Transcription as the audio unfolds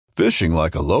Fishing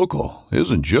like a local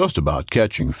isn't just about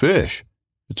catching fish.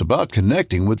 It's about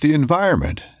connecting with the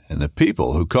environment and the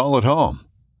people who call it home.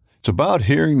 It's about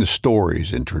hearing the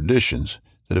stories and traditions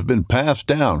that have been passed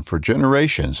down for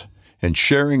generations and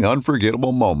sharing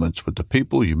unforgettable moments with the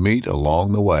people you meet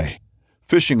along the way.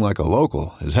 Fishing like a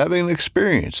local is having an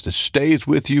experience that stays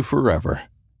with you forever.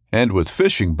 And with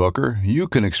Fishing Booker, you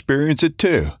can experience it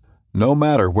too, no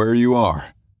matter where you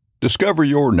are. Discover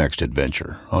your next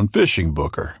adventure on Fishing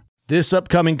Booker. This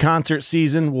upcoming concert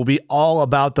season will be all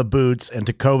about the boots, and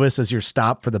Tecovas is your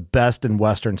stop for the best in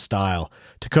Western style.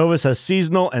 Tecovas has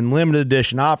seasonal and limited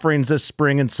edition offerings this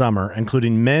spring and summer,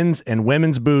 including men's and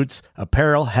women's boots,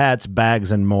 apparel, hats,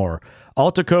 bags, and more.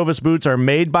 All Tecovas boots are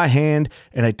made by hand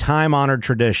in a time-honored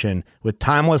tradition with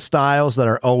timeless styles that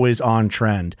are always on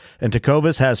trend. And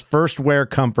Tecovas has first wear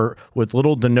comfort with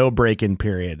little to no break-in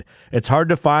period. It's hard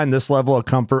to find this level of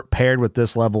comfort paired with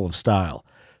this level of style.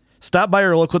 Stop by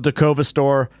your local Tecovas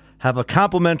store, have a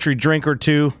complimentary drink or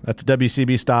two, that's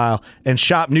WCB style, and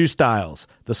shop new styles.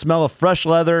 The smell of fresh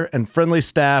leather and friendly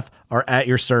staff are at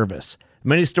your service.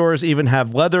 Many stores even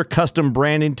have leather custom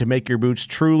branding to make your boots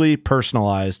truly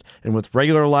personalized. And with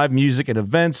regular live music and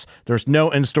events, there's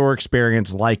no in-store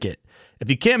experience like it.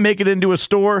 If you can't make it into a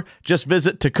store, just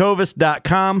visit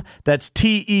tecovas.com. That's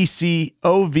TECOVAS.com.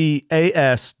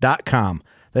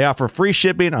 They offer free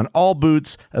shipping on all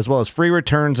boots, as well as free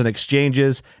returns and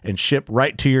exchanges, and ship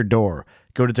right to your door.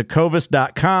 Go to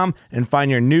tecovas.com and find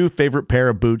your new favorite pair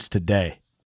of boots today.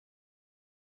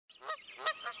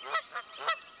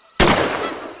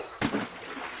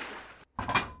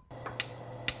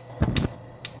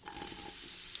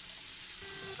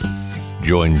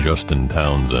 Join Justin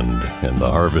Townsend and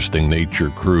the Harvesting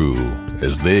Nature crew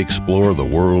as they explore the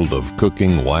world of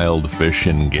cooking wild fish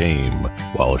and game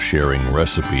while sharing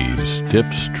recipes,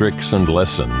 tips, tricks, and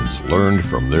lessons learned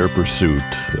from their pursuit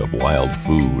of wild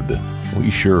food.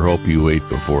 We sure hope you ate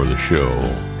before the show,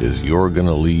 'cause you're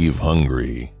gonna leave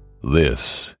hungry.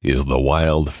 This is the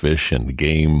Wild Fish and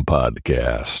Game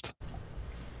Podcast.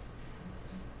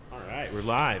 All right, we're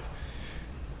live.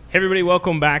 Hey everybody,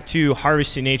 welcome back to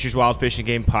Harvesting Nature's Wild Fish and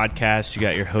Game Podcast. You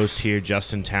got your host here,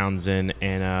 Justin Townsend,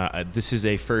 and this is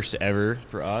a first ever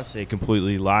for us, a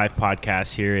completely live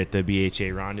podcast here at the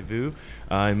BHA Rendezvous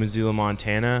in Missoula,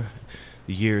 Montana.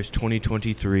 The year is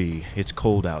 2023. It's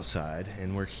cold outside,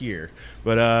 and we're here.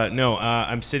 But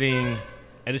I'm sitting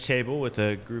at a table with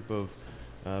a group of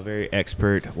very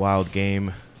expert wild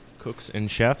game cooks and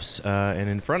chefs, and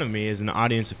in front of me is an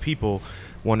audience of people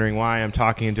wondering why I'm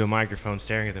talking into a microphone,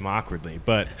 staring at them awkwardly,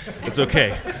 but it's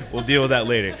okay. We'll deal with that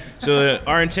later. So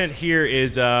our intent here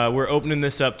is we're opening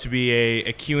this up to be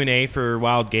a Q&A for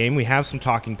wild game. We have some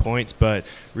talking points, but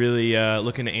really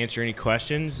looking to answer any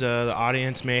questions the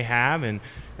audience may have, and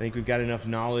I think we've got enough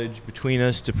knowledge between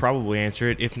us to probably answer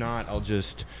it. If not, I'll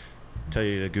just tell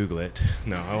you to Google it.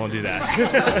 No, I won't do that.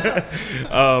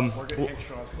 Or get Hank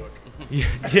Straw's book.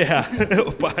 Yeah,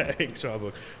 buy Hank Straw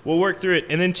book. We'll work through it.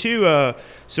 And then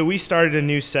so we started a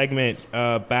new segment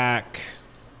back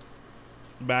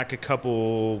a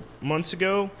couple months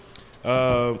ago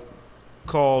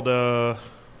called my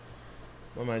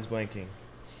mind's blanking.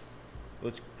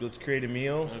 Let's create a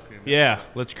meal. Okay, yeah,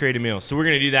 let's create a meal. So we're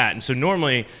going to do that. And so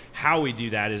normally how we do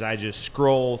that is I just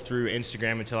scroll through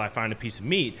Instagram until I find a piece of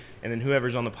meat, and then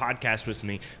whoever's on the podcast with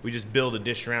me, we just build a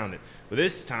dish around it. But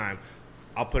this time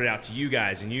I'll put it out to you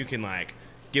guys, and you can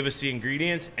give us the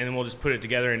ingredients, and then we'll just put it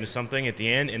together into something at the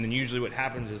end. And then usually what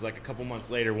happens is a couple months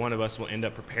later, one of us will end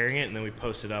up preparing it, and then we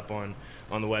post it up on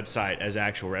the website as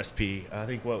actual recipe. I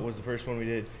think what was the first one we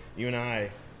did? You and I.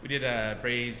 We did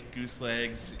braised goose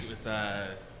legs with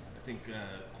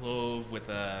clove with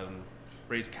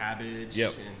braised cabbage.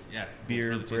 Yep. And, yeah. Beer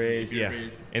really braised. Beer yeah.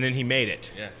 braised. And then he made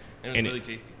it. Yeah. And it was really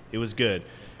tasty. It was good.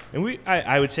 And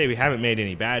I would say we haven't made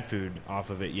any bad food off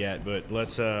of it yet, but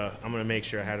let's. I'm gonna make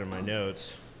sure I had it in my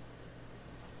notes.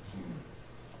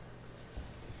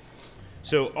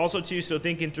 So also too,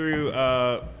 thinking through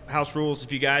house rules.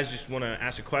 If you guys just want to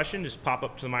ask a question, just pop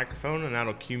up to the microphone, and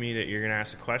that'll cue me that you're gonna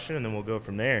ask a question, and then we'll go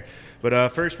from there. But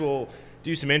first, we'll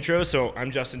do some intros. So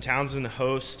I'm Justin Townsend, the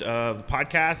host of the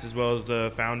podcast, as well as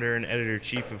the founder and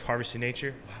editor-in-chief of Harvesting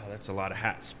Nature. Wow, that's a lot of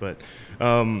hats, but.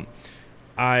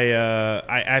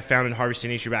 I founded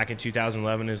Harvesting Nature back in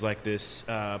 2011 as this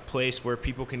place where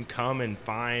people can come and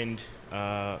find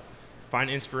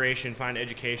inspiration, find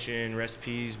education,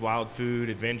 recipes, wild food,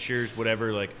 adventures,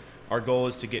 whatever. Our goal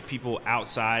is to get people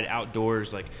outside,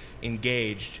 outdoors,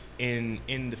 engaged in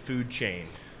the food chain.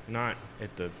 not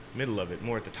at the middle of it,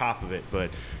 more at the top of it. But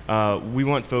we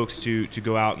want folks to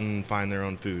go out and find their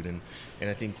own food. And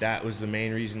I think that was the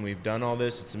main reason we've done all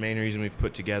this. It's the main reason we've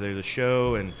put together the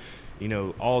show and,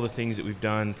 all the things that we've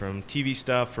done, from TV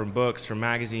stuff, from books, from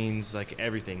magazines, like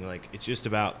everything. Like, it's just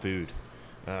about food.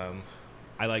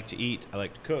 I like to eat. I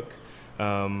like to cook.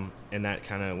 And that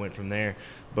kind of went from there.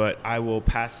 But I will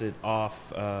pass it off.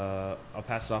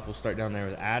 We'll start down there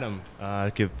with Adam.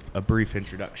 Give a brief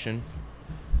introduction.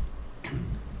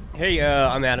 Hey,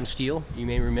 I'm Adam Steele. You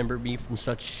may remember me from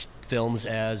such films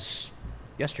as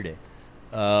Yesterday.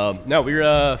 No,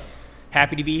 we're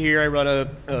happy to be here. I run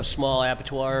a small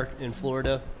abattoir in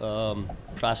Florida,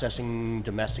 processing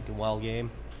domestic and wild game.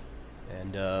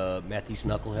 And met these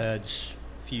knuckleheads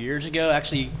a few years ago.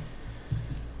 Actually,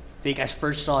 I think I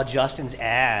first saw Justin's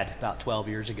ad about 12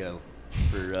 years ago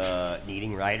for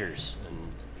needing writers, and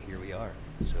here we are.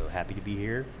 So happy to be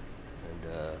here,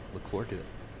 and look forward to it.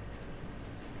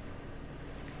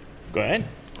 Go ahead.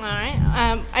 All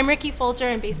right. I'm Ricky Folger.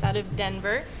 I'm based out of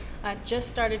Denver. Just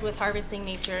started with Harvesting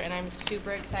Nature, and I'm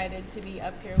super excited to be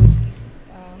up here with these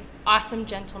awesome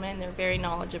gentlemen. They're very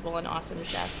knowledgeable and awesome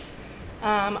chefs.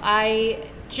 I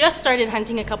just started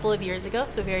hunting a couple of years ago,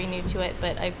 so very new to it,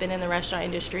 but I've been in the restaurant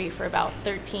industry for about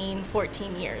 13,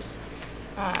 14 years.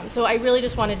 So I really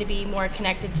just wanted to be more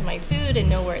connected to my food and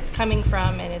know where it's coming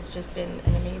from, and it's just been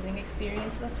an amazing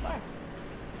experience thus far.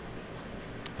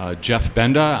 Jeff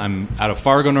Benda. I'm out of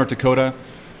Fargo, North Dakota,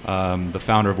 the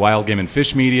founder of Wild Game and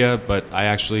Fish Media, but I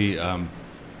actually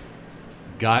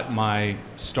got my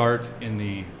start in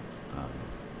the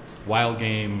wild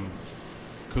game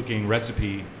cooking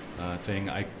recipe thing.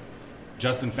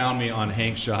 Justin found me on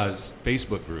Hank Shaw's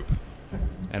Facebook group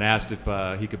and asked if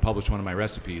he could publish one of my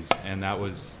recipes, and that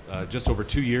was just over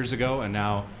 2 years ago, and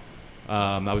now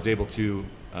I was able to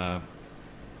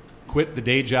quit the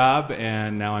day job,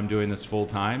 and now I'm doing this full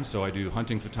time. So I do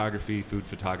hunting photography, food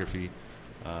photography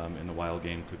in the wild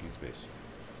game cooking space.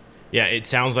 Yeah, it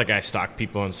sounds like I stalk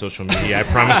people on social media. I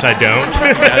promise I don't.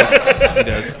 It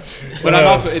does. But I'm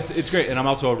also, it's great, and I'm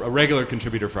also a regular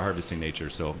contributor for Harvesting Nature,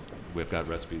 so we've got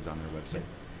recipes on their website.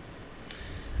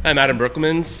 I'm Adam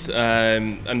Brooklemans.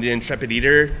 I'm the Intrepid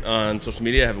Eater on social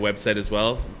media. I have a website as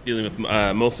well, dealing with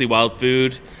mostly wild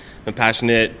food. I'm a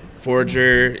passionate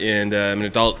forager, and I'm an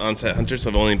adult onset hunter, so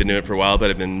I've only been doing it for a while, but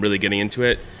I've been really getting into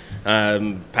it.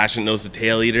 Passionate nose to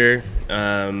tail eater.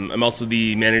 I'm also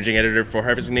the managing editor for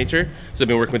Harvesting Nature, so I've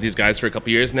been working with these guys for a couple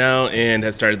years now, and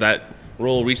have started that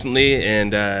role recently,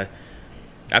 and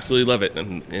absolutely love it.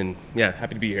 And yeah,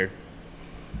 happy to be here.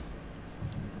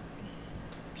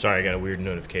 Sorry, I got a weird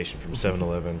notification from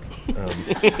 7-Eleven.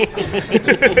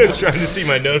 I was trying to see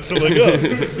my notes to look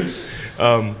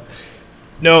up.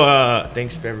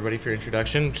 Thanks for everybody for your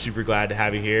introduction. Super glad to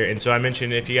have you here. And so I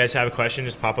mentioned, if you guys have a question,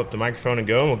 just pop up the microphone and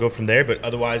go, and we'll go from there. But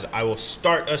otherwise, I will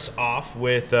start us off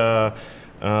with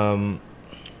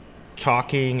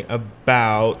talking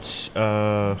about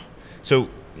so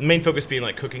main focus being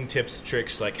like cooking tips,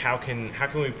 tricks, like how can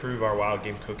we improve our wild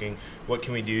game cooking? What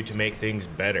can we do to make things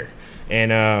better?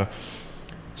 And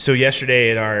so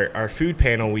yesterday at our food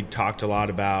panel, we talked a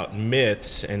lot about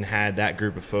myths and had that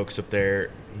group of folks up there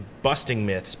busting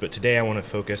myths, but today I want to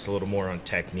focus a little more on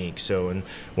technique. So, and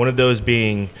one of those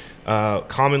being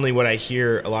commonly what I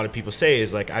hear a lot of people say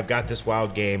is like, I've got this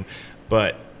wild game,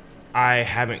 but I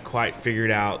haven't quite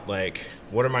figured out like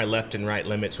what are my left and right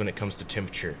limits when it comes to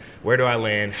temperature? Where do I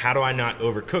land? How do I not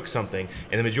overcook something?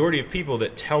 And the majority of people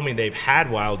that tell me they've had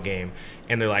wild game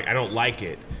and they're like, I don't like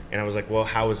it. And I was like, well,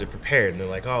 how was it prepared? And they're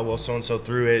like, oh, well, so-and-so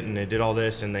threw it and they did all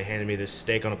this and they handed me this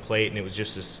steak on a plate and it was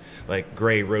just this like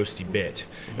gray roasty bit.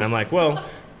 And I'm like, well,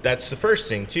 that's the first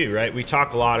thing too, right? We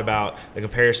talk a lot about the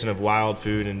comparison of wild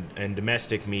food and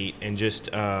domestic meat and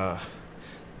just the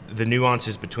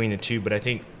nuances between the two. But I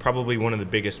think probably one of the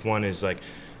biggest one is like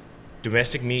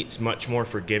domestic meat's much more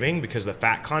forgiving because of the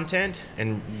fat content,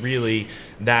 and really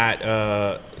that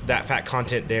fat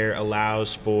content there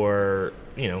allows for,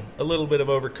 you know, a little bit of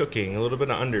overcooking, a little bit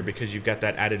of under, because you've got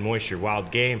that added moisture.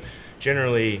 Wild game,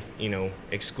 generally, you know,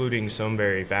 excluding some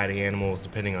very fatty animals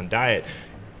depending on diet,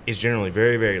 is generally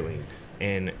very, very lean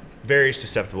and very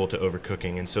susceptible to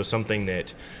overcooking. And so something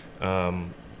that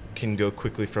can go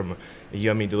quickly from a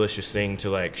yummy, delicious thing to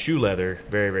like shoe leather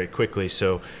very, very quickly.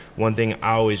 So one thing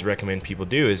I always recommend people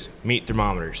do is meat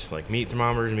thermometers. Like meat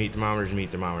thermometers.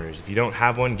 If you don't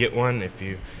have one, get one. If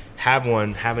you have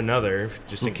one, have another,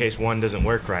 just in case one doesn't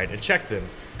work right, and check them.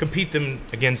 Compete them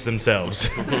against themselves.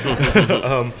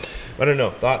 I don't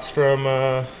know. Thoughts from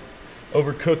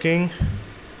overcooking?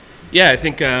 Yeah, I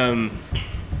think kind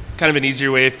of an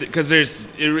easier way, because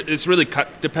it's really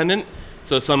cut dependent.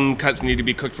 So some cuts need to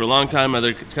be cooked for a long time,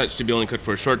 other cuts should be only cooked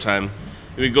for a short time.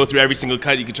 If we go through every single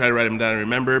cut, you can try to write them down and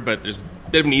remember, but there's a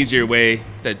bit of an easier way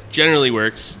that generally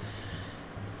works.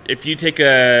 If you take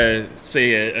a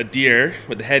deer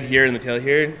with the head here and the tail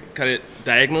here, cut it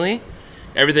diagonally,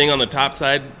 everything on the top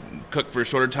side cooked for a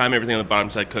shorter time, everything on the bottom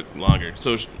side cooked longer.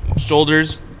 So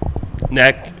shoulders,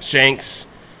 neck, shanks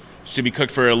should be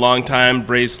cooked for a long time,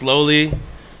 braised slowly.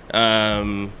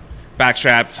 Back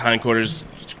straps, hindquarters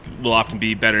will often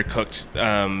be better cooked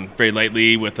very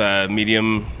lightly with a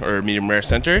medium or medium rare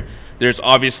center. There's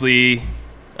obviously, you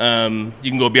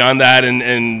can go beyond that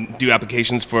and do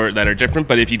applications for that are different,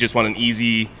 but if you just want an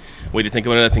easy way to think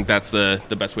about it, I think that's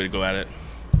the best way to go at it.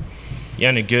 Yeah,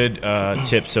 and a good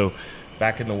tip. So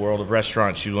back in the world of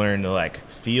restaurants, you learn to like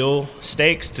feel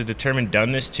steaks to determine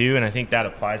doneness too, and I think that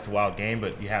applies to wild game,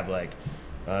 but you have like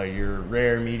your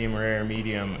rare, medium,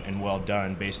 and well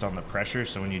done based on the pressure.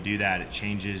 So when you do that, it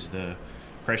changes the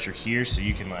pressure here, so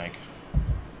you can like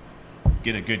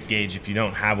get a good gauge if you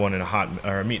don't have one in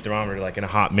a meat thermometer like in a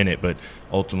hot minute. But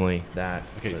ultimately, that.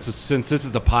 Okay, so since this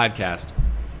is a podcast,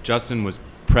 Justin was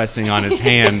pressing on his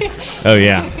hand. Oh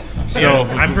yeah. So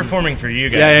I'm performing for you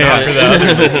guys, not for the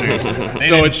other listeners. They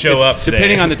didn't show up today.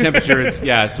 Depending on the temperature, it's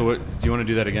So do you want to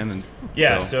do that again?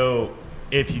 So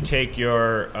if you take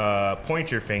your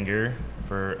pointer finger,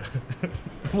 for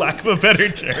lack of a better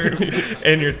term,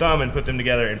 and your thumb and put them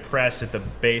together and press at the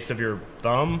base of your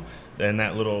thumb, then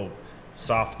that little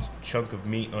soft chunk of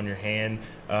meat on your hand,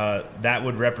 that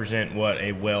would represent what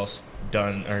a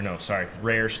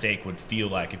rare steak would feel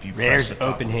like if you press the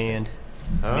top. Open hand,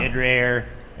 mid-rare.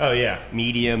 Oh yeah,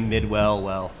 medium, mid-well,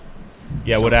 well.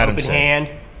 Yeah, so what Adam said. Open hand,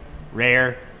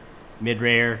 rare,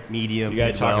 mid-rare, medium. You got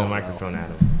to talk to the microphone,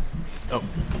 Adam. Oh,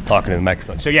 talking to the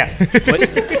microphone. So yeah, what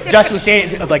Justin was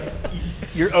saying, like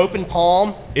your open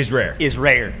palm is rare.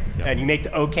 Yep. And you make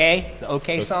the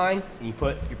OK sign, and you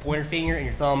put your pointer finger and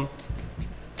your thumb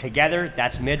together.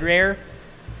 That's mid-rare.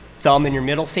 Thumb and your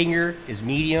middle finger is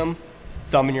medium.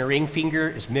 Thumb and your ring finger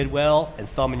is mid-well, and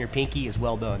thumb and your pinky is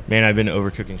well done. Man, I've been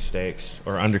overcooking steaks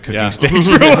or undercooking steaks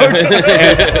for a long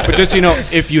time. But just so you know,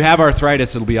 if you have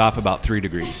arthritis, it'll be off about 3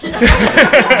 degrees.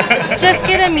 Just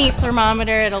get a meat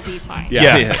thermometer; it'll be fine.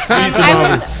 Yeah.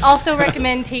 I would also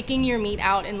recommend taking your meat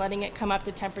out and letting it come up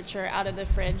to temperature out of the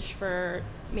fridge for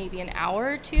maybe an hour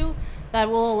or two. That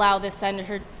will allow the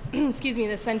center,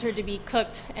 the center to be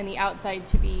cooked and the outside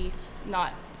to be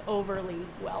not overly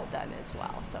well done as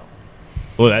well. So.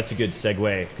 Well, that's a good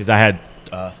segue because I had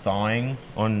thawing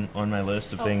on my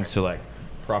list of things. So like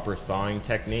proper thawing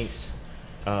techniques.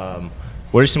 What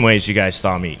are some ways you guys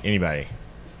thaw meat? Anybody?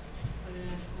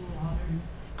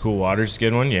 Cool water's a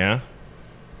good one. Yeah.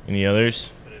 Any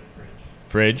others?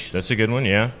 Fridge. That's a good one.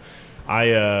 Yeah.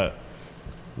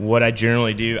 What I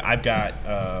generally do, I've got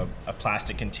a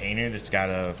plastic container that's got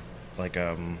a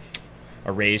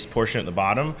raised portion at the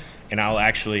bottom, and I'll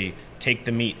actually take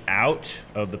the meat out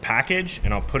of the package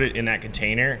and I'll put it in that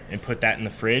container and put that in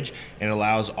the fridge, and it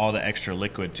allows all the extra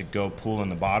liquid to go pool in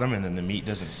the bottom, and then the meat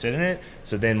doesn't sit in it.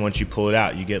 So then once you pull it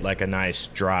out, you get like a nice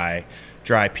dry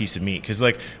piece of meat. Because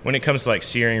like when it comes to like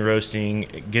searing,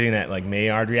 roasting, getting that like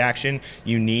Maillard reaction,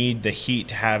 you need the heat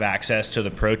to have access to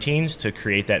the proteins to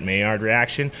create that Maillard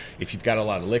reaction. If you've got a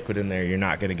lot of liquid in there, you're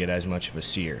not going to get as much of a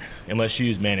sear unless you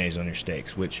use mayonnaise on your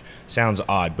steaks, which sounds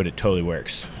odd, but it totally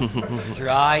works.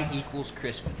 Dry equals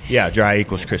crispy. Yeah, dry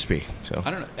equals crispy. So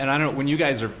I don't know when you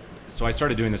guys are. So I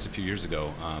started doing this a few years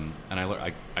ago, and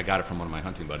I got it from one of my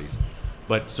hunting buddies.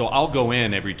 But so I'll go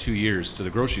in every 2 years to the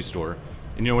grocery store.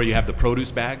 And you know where you have the produce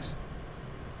bags,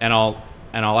 and I'll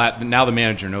add, now the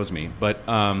manager knows me, but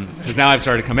because now I've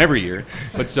started to come every year.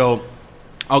 But so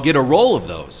I'll get a roll of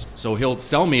those. So he'll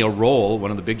sell me a roll,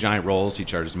 one of the big giant rolls. He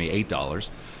charges me $8,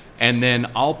 and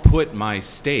then I'll put my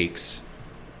steaks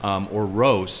or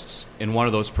roasts in one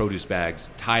of those produce bags,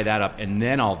 tie that up, and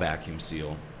then I'll vacuum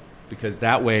seal, because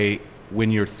that way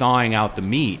when you're thawing out the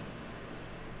meat,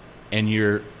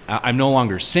 and I'm no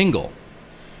longer single,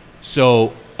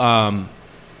 so.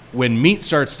 When meat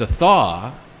starts to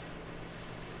thaw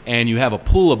and you have a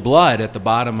pool of blood at the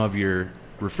bottom of your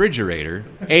refrigerator,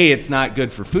 A, it's not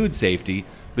good for food safety,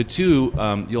 but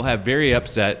 2, you'll have very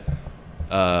upset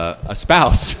a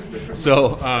spouse.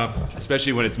 So,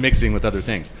 especially when it's mixing with other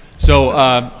things.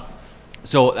 So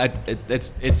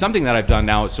it's something that I've done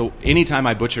now. So anytime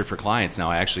I butcher for clients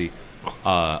now, I actually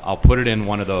I'll put it in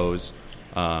one of those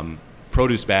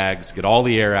produce bags, get all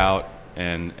the air out,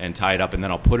 and tie it up, and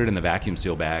then I'll put it in the vacuum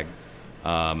seal bag,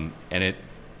 and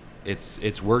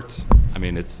it's worked. I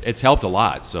mean, it's helped a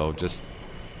lot. So just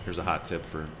here's a hot tip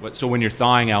for what. So when you're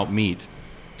thawing out meat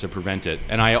to prevent it,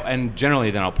 and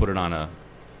generally then I'll put it on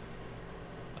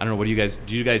I don't know. What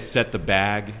do you guys set the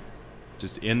bag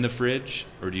just in the fridge,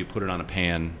 or do you put it on a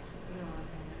pan?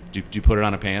 Do you put it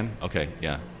on a pan? Okay,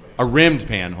 yeah. A rimmed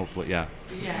pan, hopefully, yeah.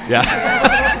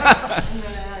 Yeah.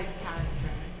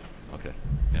 Okay,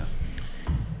 yeah.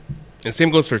 And same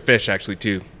goes for fish, actually,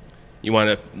 too. You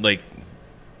want to,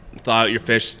 thaw out your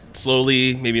fish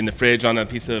slowly, maybe in the fridge on a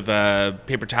piece of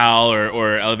paper towel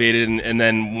or elevated, and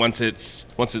then once it's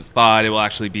thawed, it will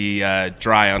actually be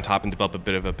dry on top and develop a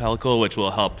bit of a pellicle, which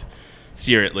will help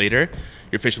sear it later.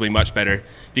 Your fish will be much better.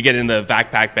 If you get it in the vac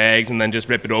pack bags and then just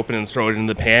rip it open and throw it in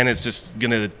the pan, it's just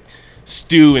going to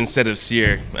stew instead of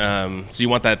sear. So you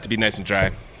want that to be nice and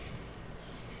dry.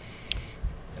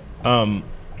 I'm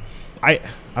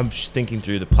just thinking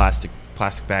through the plastic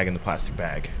bag and the plastic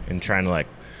bag and trying to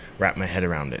wrap my head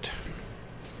around it.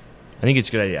 I think it's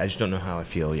a good idea. I just don't know how I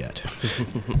feel yet.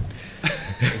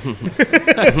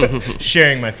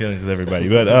 Sharing my feelings with everybody.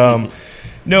 But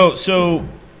no, so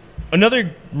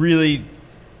another really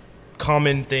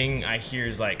common thing I hear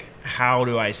is how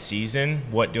do I season?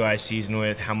 What do I season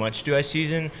with? How much do I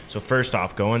season? So first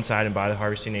off, go inside and buy the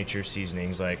Harvesting Nature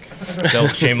seasonings,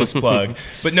 shameless plug.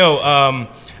 But no,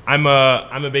 I'm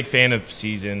a big fan of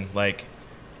season.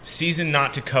 Season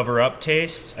not to cover up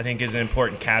taste, I think is an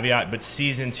important caveat, but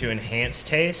season to enhance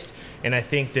taste. And I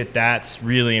think that that's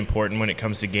really important when it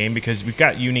comes to game, because we've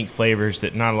got unique flavors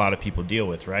that not a lot of people deal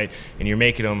with, right? And you're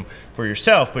making them for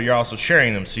yourself, but you're also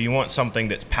sharing them. So you want something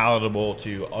that's palatable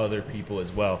to other people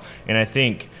as well. And I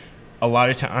think a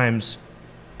lot of times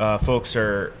folks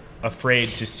are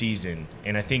afraid to season.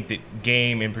 And I think that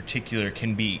game in particular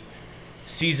can be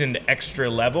seasoned extra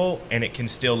level, and it can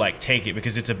still take it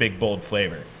because it's a big, bold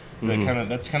flavor. Mm-hmm.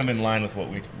 That's kind of in line with what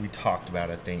we talked about,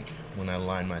 I think, when I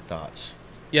aligned my thoughts.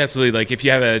 Yeah, absolutely. If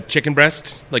you have a chicken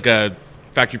breast, a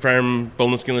factory farm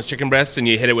boneless, skinless chicken breast, and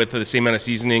you hit it with the same amount of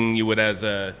seasoning you would as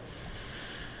a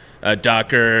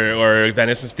duck or a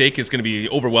venison steak, it's going to be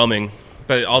overwhelming.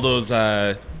 But all those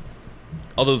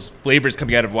flavors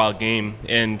coming out of wild game,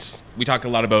 and we talk a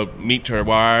lot about meat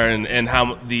terroir and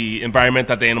how the environment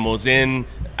that the animal is in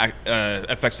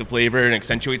affects the flavor and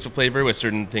accentuates the flavor with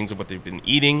certain things of what they've been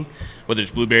eating, whether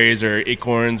it's blueberries or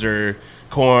acorns or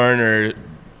corn or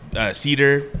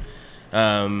cedar.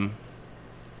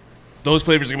 Those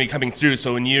flavors are going to be coming through.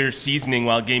 So when you're seasoning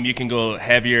wild game, you can go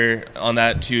heavier on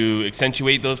that to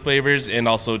accentuate those flavors and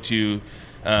also to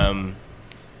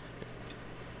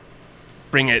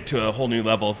bring it to a whole new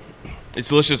level. It's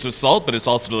delicious with salt, but it's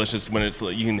also delicious when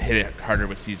you can hit it harder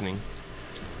with seasoning.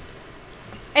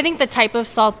 I think the type of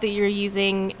salt that you're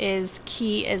using is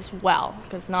key as well,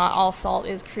 because not all salt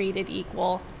is created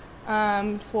equal.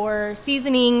 For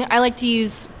seasoning, I like to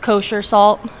use kosher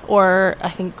salt, or I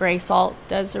think gray salt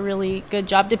does a really good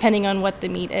job, depending on what the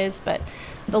meat is. But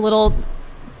the little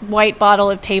white bottle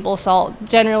of table salt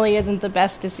generally isn't the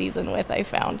best to season with, I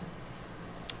found.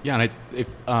 Yeah, and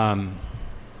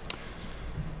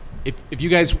if you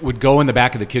guys would go in the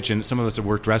back of the kitchen, some of us have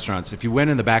worked restaurants, if you went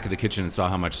in the back of the kitchen and saw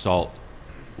how much salt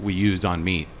we used on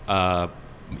meat, to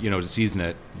season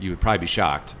it, you would probably be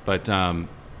shocked. But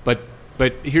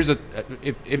here's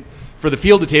if for the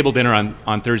field to table dinner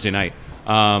on Thursday night,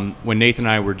 when Nathan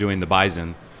and I were doing the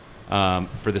bison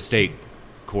for the steak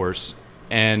course,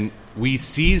 and we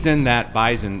season that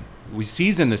bison, we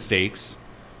season the steaks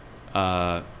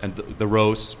and the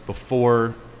roasts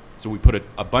before. So we put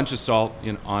a bunch of salt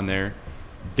on there,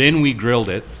 then we grilled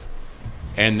it,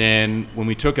 and then when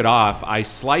we took it off, I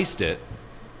sliced it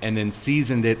and then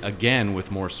seasoned it again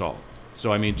with more salt.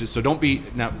 So you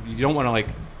don't want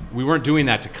to we weren't doing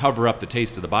that to cover up the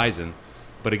taste of the bison,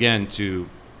 but again you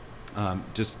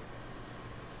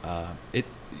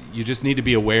just need to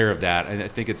be aware of that. And I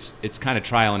think it's kind of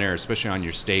trial and error, especially on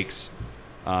your steaks.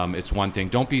 It's one thing.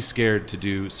 Don't be scared to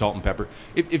do salt and pepper.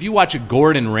 If you watch a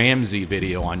Gordon Ramsay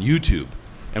video on YouTube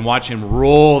and watch him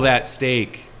roll that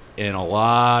steak in a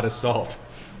lot of salt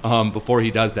before he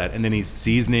does that, and then he's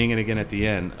seasoning it again at the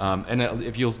end. And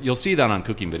if you'll see that on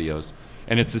cooking videos,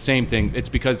 and it's the same thing. It's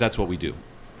because that's what we do.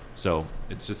 So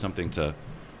it's just something to,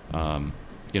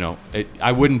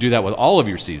 I wouldn't do that with all of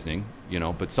your seasoning,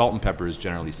 but salt and pepper is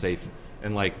generally safe.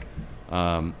 And like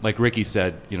Ricky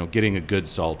said, getting a good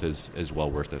salt is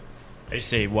well worth it. I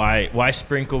say, why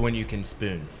sprinkle when you can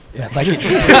spoon? Yeah, if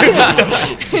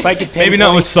I could maybe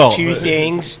not with salt. Two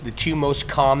things, the two most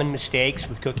common mistakes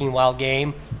with cooking wild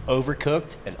game: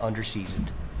 overcooked and underseasoned.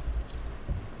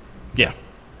 Yeah,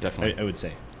 definitely. I would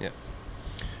say. Yeah.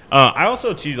 I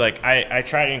also too I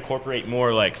try to incorporate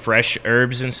more fresh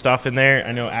herbs and stuff in there.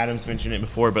 I know Adam's mentioned it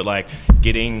before, but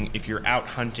if you're out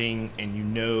hunting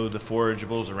and the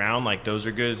forageables around, those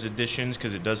are good as additions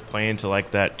because it does play into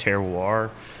that terroir,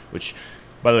 which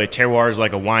by the way, terroir is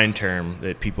like a wine term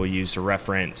that people use to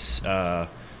reference,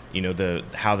 you know,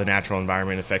 how the natural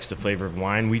environment affects the flavor of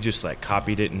wine. We just like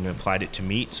copied it and applied it to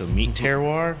meat. So meat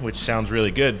terroir, which sounds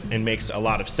really good and makes a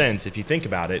lot of sense if you think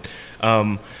about it.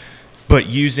 But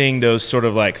using those sort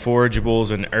of like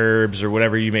forageables and herbs or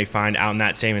whatever you may find out in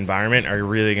that same environment are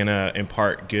really going to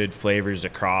impart good flavors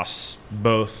across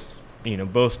both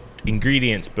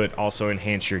ingredients, but also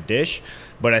enhance your dish.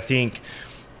 But I think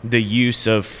the use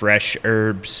of fresh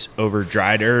herbs over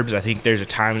dried herbs, I think there's a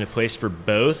time and a place for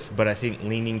both, but I think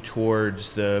leaning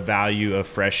towards the value of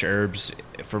fresh herbs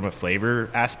from a flavor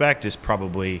aspect is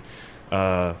probably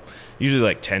usually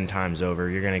like 10 times over.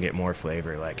 You're going to get more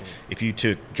flavor. Like if you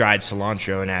took dried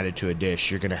cilantro and added to a dish,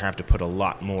 you're going to have to put a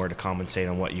lot more to compensate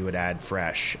on what you would add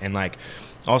fresh. And like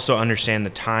also understand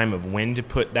the time of when to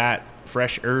put that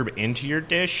fresh herb into your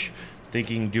dish,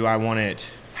 thinking,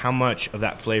 how much of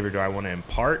that flavor do I want to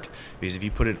impart? Because if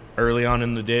you put it early on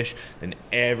in the dish, then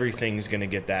everything's going to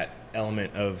get that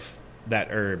element of that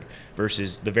herb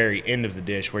versus the very end of the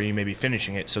dish where you may be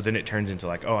finishing it. So then it turns into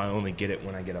like, oh, I only get it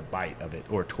when I get a bite of it,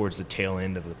 or towards the tail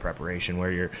end of the preparation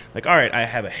where you're like, all right, I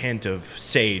have a hint of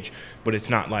sage, but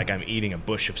it's not like I'm eating a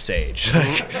bush of sage.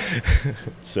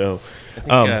 So I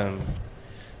think,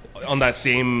 on that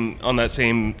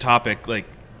same topic, like,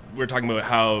 we're talking about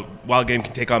how wild game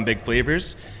can take on big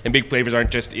flavors, and big flavors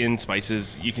aren't just in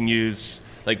spices. You can use,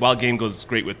 like, wild game goes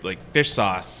great with like fish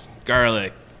sauce,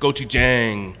 garlic,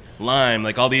 gochujang, lime,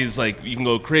 like all these, like, you can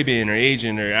go Caribbean or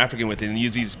Asian or African with it and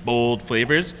use these bold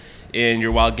flavors, and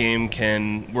your wild game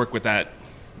can work with that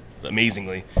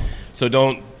amazingly. So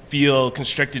don't feel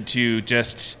constricted to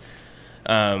just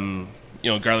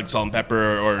garlic, salt, and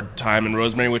pepper, or thyme and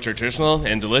rosemary, which are traditional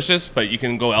and delicious, but you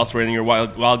can go elsewhere, and your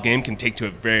wild game can take to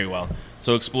it very well.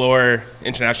 So explore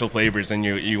international flavors, and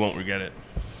you won't regret it.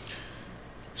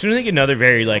 So I think another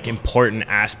very like important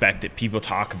aspect that people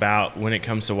talk about when it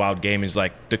comes to wild game is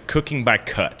like the cooking by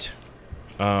cut.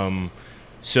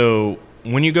 So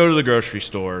when you go to the grocery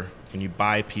store and you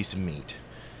buy a piece of meat,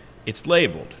 it's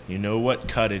labeled. You know what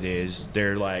cut it is.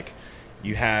 They're like,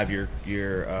 you have your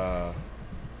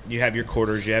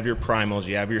quarters, you have your primals,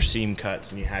 you have your seam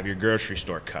cuts, and you have your grocery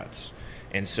store cuts.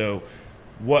 And so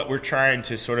what we're trying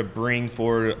to sort of bring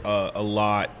forward a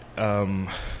lot, and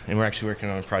we're actually working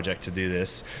on a project to do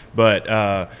this,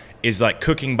 but is like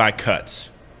cooking by cuts,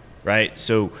 right?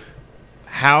 So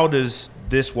how does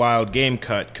this wild game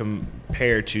cut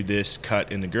compare to this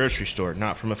cut in the grocery store?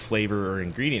 Not from a flavor or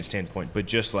ingredient standpoint, but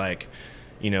just like,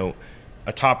 a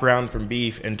top round from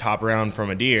beef and top round from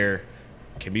a deer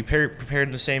can be prepared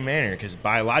in the same manner, because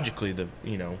biologically the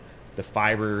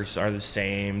fibers are the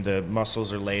same, the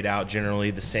muscles are laid out generally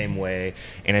the same way,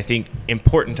 and I think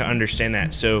important to understand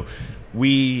that. So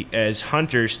we as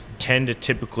hunters tend to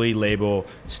typically label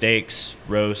steaks,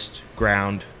 roast,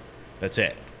 ground, that's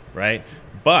it, right?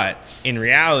 But in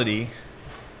reality,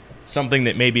 something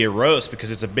that may be a roast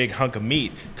because it's a big hunk of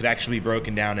meat could actually be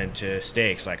broken down into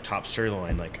steaks, like top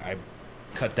sirloin. Like, I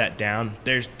cut that down,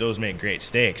 those make great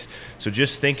steaks. So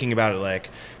just thinking about it, like,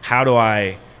 how do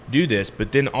I do this?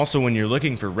 But then also when you're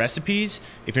looking for recipes,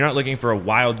 if you're not looking for a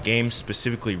wild game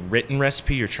specifically written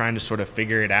recipe, you're trying to sort of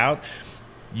figure it out,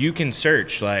 you can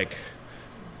search like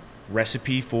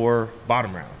recipe for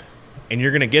bottom round, and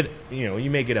you're gonna get, you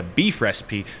may get a beef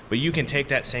recipe, but you can take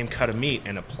that same cut of meat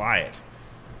and apply it.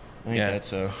 Like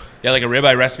a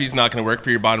ribeye recipe is not going to work for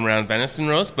your bottom round venison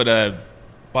roast, but a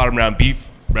bottom round beef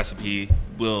recipe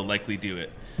will likely do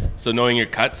it. So knowing your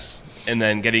cuts and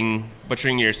then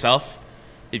butchering it yourself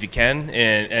if you can,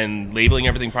 and labeling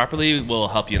everything properly will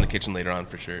help you in the kitchen later on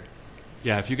for sure.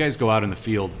 Yeah, if you guys go out in the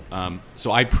field,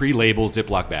 so I pre-label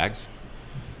Ziploc bags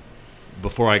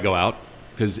before I go out,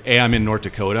 because I'm in North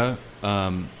Dakota,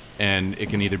 and it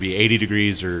can either be 80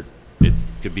 degrees or it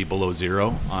could be below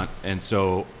zero, and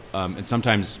so and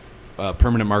sometimes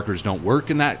permanent markers don't work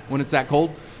when it's that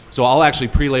cold. So I'll actually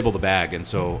pre-label the bag, and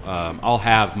so I'll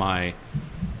have my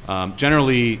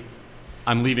generally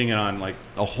I'm leaving it on like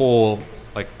a whole,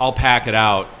 like I'll pack it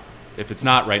out if it's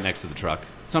not right next to the truck.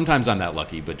 Sometimes I'm that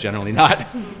lucky, but generally not.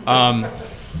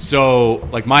 So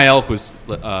like my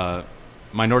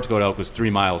North Dakota elk was 3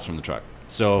 miles from the truck.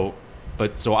 So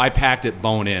I packed it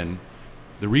bone in.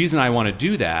 The reason I want to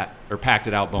do that, or packed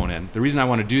it out bone in, the reason I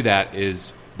want to do that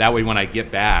is that way when I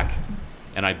get back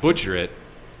and I butcher it,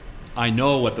 I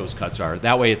know what those cuts are.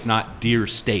 That way it's not deer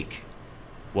steak.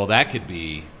 Well, that could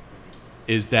be,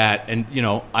 and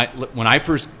when I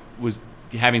first was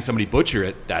having somebody butcher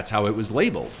it, that's how it was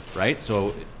labeled, right?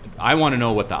 So I want to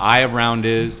know what the eye of round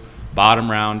is,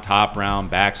 bottom round, top round,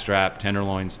 backstrap,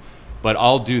 tenderloins. but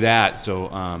I'll do that. So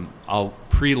I'll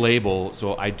pre-label.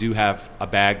 So I do have a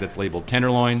bag that's labeled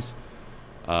tenderloins,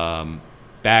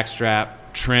 backstrap,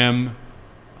 trim,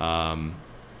 tongue,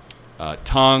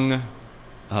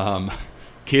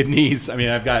 kidneys. I mean,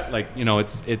 I've got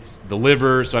it's the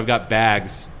liver. So I've got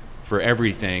bags for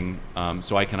everything,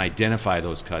 so I can identify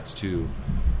those cuts too.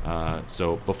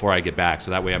 So before I get back,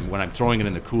 so that way when I'm throwing it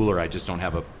in the cooler, I just don't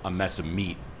have a mess of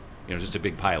meat, just a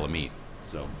big pile of meat.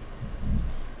 So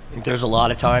I think there's a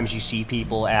lot of times you see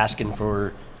people asking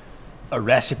for a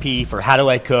recipe for how do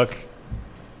I cook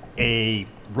a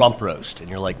rump roast, and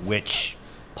you're like, which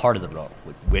part of the rump?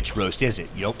 Which roast is it?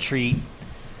 You don't treat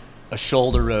a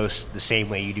shoulder roast the same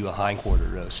way you do a hindquarter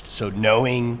roast. So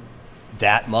knowing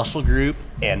that muscle group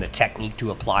and the technique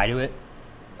to apply to it,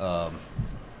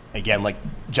 again, like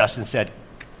Justin said,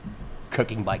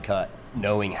 cooking by cut,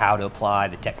 knowing how to apply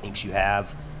the techniques you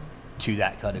have to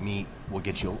that cut of meat will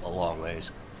get you a long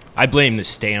ways. I blame the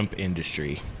stamp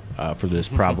industry for this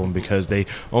problem because they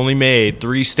only made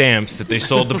 3 stamps that they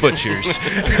sold to butchers.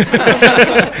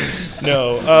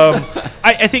 No,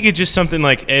 I think it's just something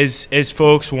like as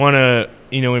folks want to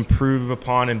improve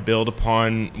upon and build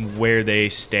upon where they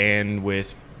stand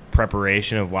with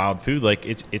preparation of wild food. Like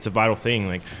it's a vital thing.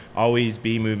 Like always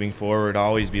be moving forward.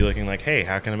 Always be looking like, hey,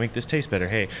 how can I make this taste better?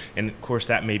 Hey, and of course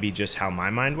that may be just how my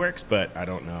mind works, but I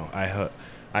don't know.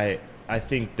 I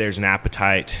think there's an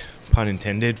appetite, pun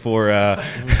intended, for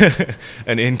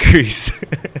an increase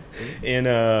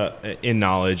in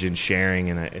knowledge and sharing,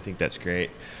 and I think that's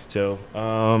great. So,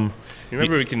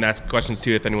 remember, we can ask questions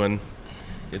too if anyone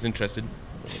is interested.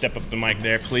 Step up the mic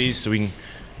there, please, so we can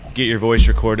get your voice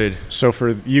recorded. So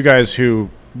for you guys who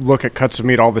look at cuts of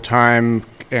meat all the time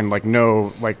and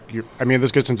know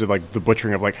this gets into the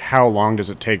butchering of how long does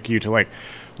it take you to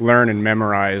learn and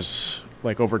memorize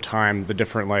over time the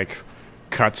different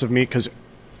cuts of meat, because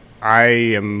I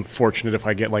am fortunate if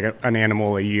I get an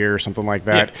animal a year or something like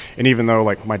that. Yeah. And even though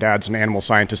my dad's an animal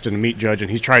scientist and a meat judge,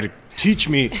 and he's tried to teach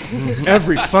me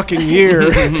every fucking year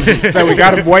that we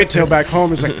got a whitetail back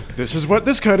home, is this is what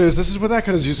this cut is, this is what that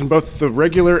cut is, using both the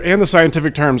regular and the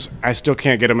scientific terms. I still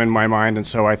can't get them in my mind, and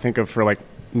so I think of for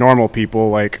normal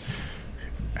people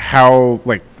how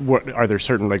what are there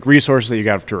certain resources that you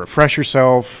got to refresh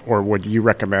yourself, or would you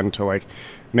recommend to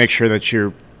make sure that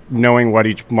you're knowing what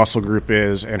each muscle group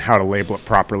is and how to label it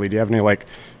properly? Do you have any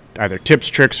either tips,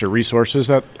 tricks, or resources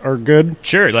that are good?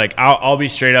 Sure. I'll be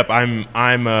straight up.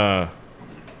 I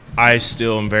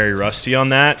still am very rusty on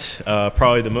that.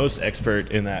 Probably the most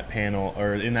expert in that panel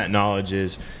or in that knowledge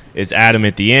is Adam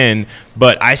at the end,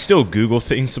 but I still Google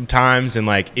things sometimes, and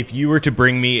if you were to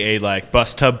bring me a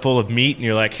bus tub full of meat and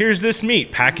you're here's this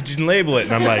meat, package and label it,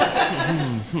 and I'm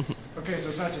okay, so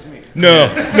it's not just meat. No.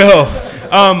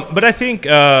 But I think,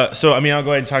 I'll go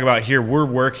ahead and talk about here. We're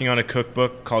working on a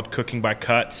cookbook called Cooking by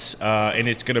Cuts, and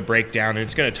it's going to break down and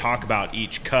it's going to talk about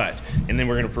each cut, and then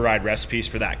we're going to provide recipes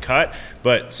for that cut.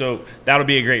 But so that'll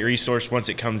be a great resource once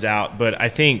it comes out. But I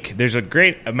think there's a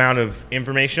great amount of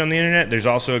information on the internet. There's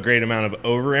also a great amount of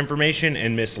over-information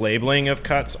and mislabeling of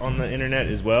cuts on the internet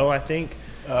as well, I think.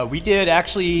 We did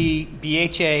actually,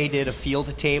 BHA did a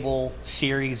field-to-table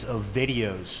series of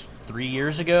videos 3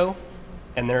 years ago,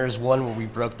 and there's one where we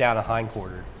broke down a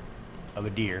hindquarter of a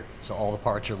deer, so all the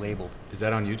parts are labeled. Is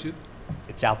that on YouTube?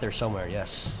 It's out there somewhere,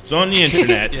 yes. It's on the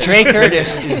internet. Trey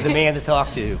Curtis is the man to talk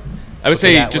to. I would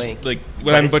say just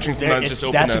when I'm butchering sometimes, just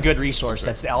open that's a good resource.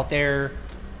 That's out there.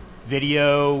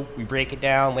 Video, we break it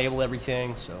down, label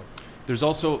everything. So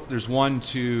there's one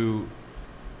to.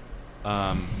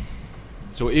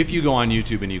 So if you go on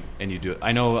YouTube and you do it,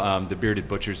 I know the Bearded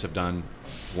Butchers have done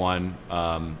one.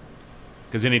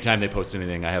 Because anytime they post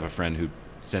anything, I have a friend who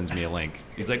sends me a link.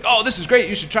 He's like, "Oh, this is great.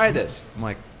 You should try this." I'm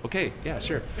like, "Okay, yeah,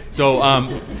 sure." So,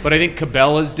 but I think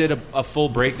Cabela's did a full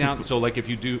breakdown. So, if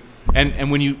you do, and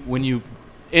when you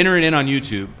enter it in on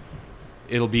YouTube,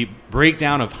 it'll be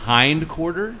breakdown of hind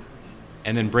quarter,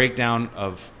 and then breakdown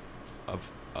of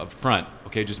front.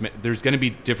 Okay, there's going to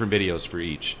be different videos for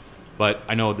each. But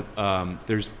I know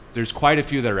there's quite a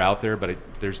few that are out there, but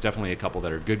there's definitely a couple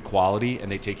that are good quality,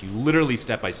 and they take you literally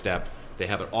step by step. They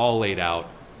have it all laid out,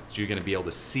 so you're going to be able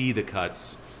to see the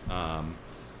cuts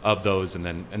of those, and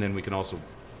then we can also.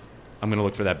 I'm going to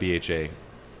look for that BHA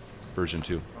version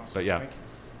too. Awesome. But yeah,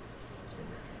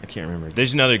 I can't remember.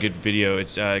 There's another good video.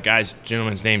 It's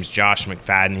gentleman's name's Josh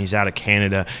McFadden. He's out of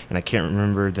Canada, and I can't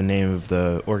remember the name of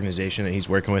the organization that he's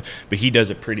working with, but he does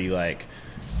a pretty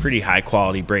pretty high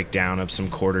quality breakdown of some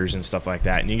quarters and stuff like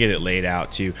that, and you get it laid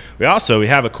out too. We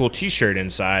have a cool T-shirt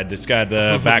inside that's got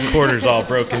the back quarters all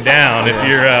broken down.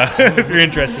 If you're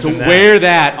interested, in that. Wear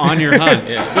that on your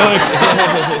hunts.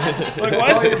 Like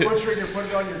while you're butchering, you're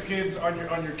putting it on your kids, on your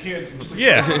kids. And just like,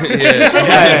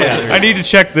 Yeah. I need to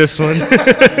check this one.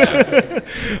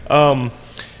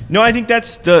 No, I think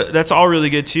that's all really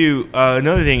good too.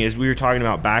 Another thing is we were talking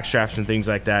about backstraps and things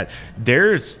like that.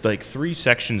 There's like 3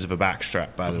 sections of a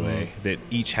backstrap, by the way, that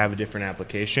each have a different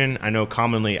application. I know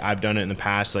commonly I've done it in the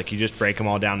past, like you just break them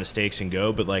all down to stakes and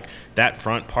go, but like that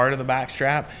front part of the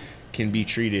backstrap can be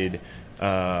treated,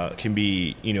 can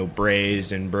be,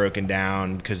 braised and broken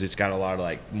down because it's got a lot of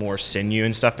like more sinew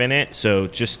and stuff in it. So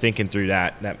just thinking through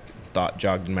that thought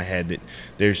jogged in my head that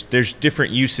there's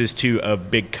different uses too of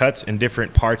big cuts, and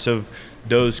different parts of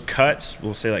those cuts,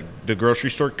 we'll say like the grocery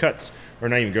store cuts, or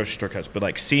not even grocery store cuts, but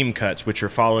like seam cuts, which are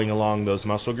following along those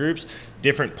muscle groups.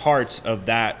 Different parts of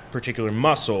that particular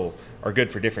muscle are good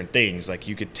for different things. Like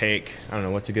you could take, I don't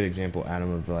know, what's a good example,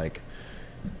 Adam, of like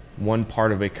one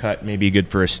part of a cut may be good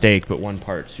for a steak, but one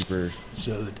part super.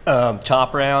 So the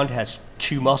top round has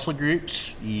 2 muscle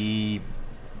groups. The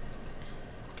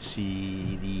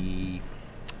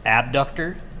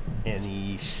abductor and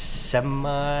the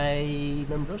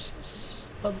semimembrosus,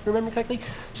 if I remember correctly.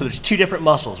 So there's 2 different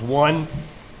muscles. One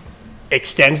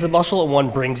extends the muscle and one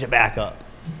brings it back up.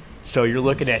 So you're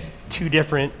looking at 2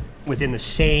 different, within the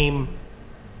same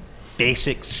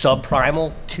basic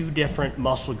subprimal, 2 different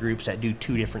muscle groups that do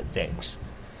 2 different things.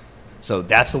 So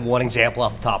that's the one example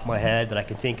off the top of my head that I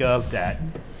can think of, that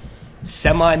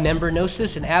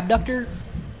semimembranosus and abductor.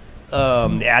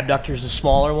 The abductor is the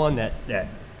smaller one that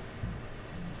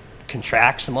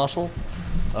contracts the muscle.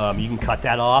 You can cut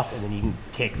that off, and then you can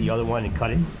take the other one and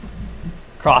cut it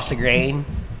across the grain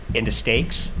into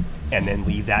steaks, and then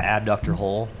leave that abductor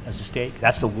whole as a steak.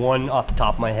 That's the one off the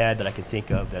top of my head that I can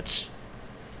think of that's.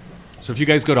 So if you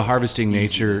guys go to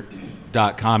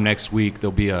harvestingnature.com next week,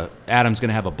 there'll be Adam's going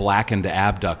to have a blackened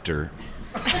abductor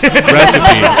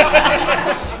recipe.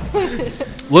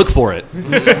 Look for it.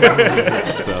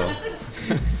 So,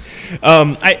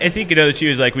 I think another too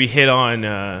is like we hit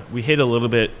a little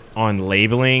bit on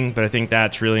labeling, but I think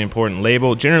that's really important.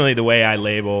 Generally the way I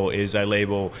label is I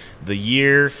label the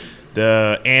year,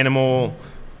 the animal,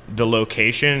 the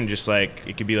location. Just like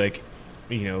it could be like,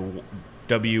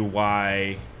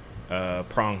 WY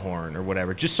pronghorn or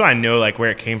whatever, just so I know like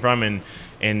where it came from,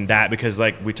 and that, because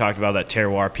like we talked about that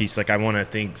terroir piece, like I want to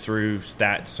think through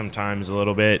that sometimes a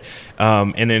little bit,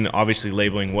 and then obviously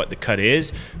labeling what the cut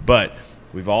is. But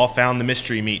we've all found the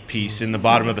mystery meat piece in the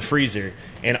bottom of the freezer,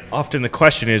 and often the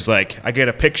question is like, I get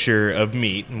a picture of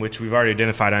meat, in which we've already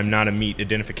identified I'm not a meat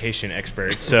identification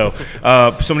expert, so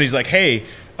somebody's like, hey,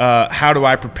 how do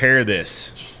I prepare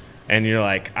this? And you're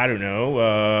like, I don't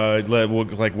know,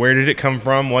 like, where did it come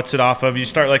from? What's it off of? You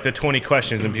start like the 20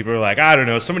 questions, and people are like, I don't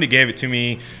know. Somebody gave it to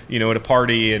me, at a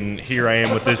party, and here I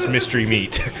am with this mystery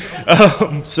meat.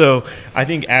 So I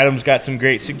think Adam's got some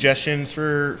great suggestions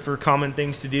for common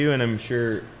things to do, and I'm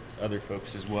sure other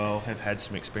folks as well have had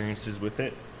some experiences with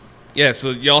it. Yeah, so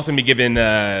you'll often be given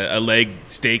a leg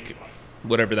steak,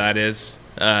 whatever that is.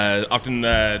 Often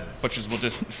butchers will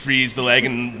just freeze the leg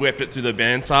and whip it through the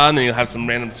bandsaw, and then you'll have some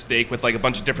random steak with like a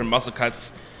bunch of different muscle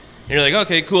cuts. And you're like,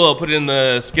 okay, cool, I'll put it in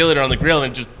the skillet or on the grill,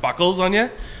 and it just buckles on you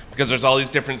because there's all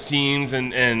these different seams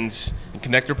and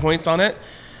connector points on it.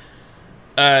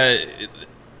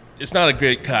 It's not a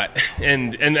great cut.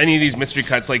 And any of these mystery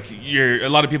cuts, like a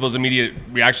lot of people's immediate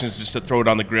reaction is just to throw it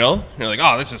on the grill. You're like,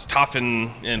 oh, this is tough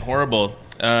and horrible.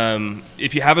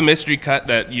 If you have a mystery cut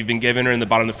that you've been given or in the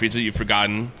bottom of the freezer you've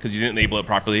forgotten because you didn't label it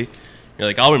properly, you're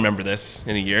like, I'll remember this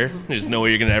in a year. There's no way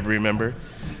you're going to ever remember.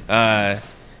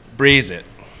 Braise it.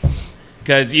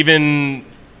 Because even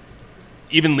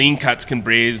lean cuts can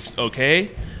braise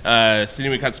okay.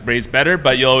 Sinewy cuts braise better,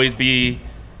 but you'll always be,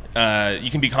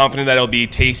 you can be confident that it'll be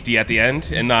tasty at the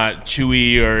end and not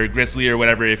chewy or gristly or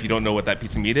whatever if you don't know what that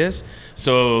piece of meat is.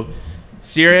 So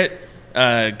sear it,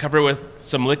 cover it with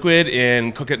some liquid,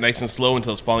 and cook it nice and slow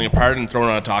until it's falling apart, and throw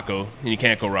it on a taco, and you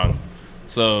can't go wrong.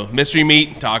 So mystery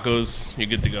meat, tacos, you're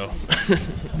good to go.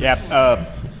 Yeah,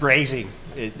 braising.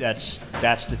 That's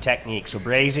the technique. So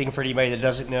braising, for anybody that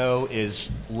doesn't know, is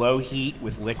low heat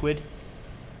with liquid.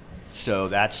 So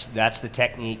that's the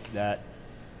technique that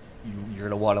you're going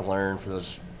to want to learn for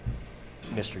those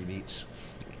mystery meats.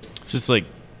 Just like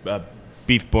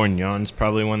beef bourguignon's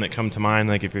probably one that come to mind,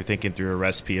 like if you're thinking through a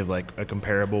recipe of like a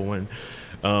comparable one.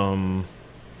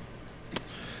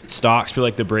 stocks for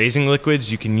like the braising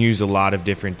liquids, you can use a lot of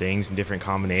different things and different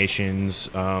combinations.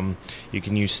 You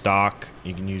can use stock,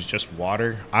 you can use just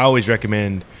water. I always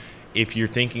recommend, if you're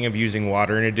thinking of using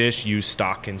water in a dish, use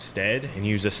stock instead, and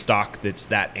use a stock that's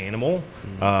that animal,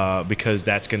 because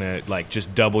that's gonna like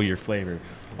just double your flavor.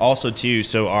 Also, too,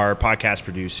 so our podcast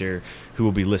producer, who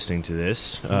will be listening to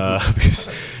this, because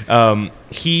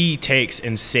he takes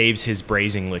and saves his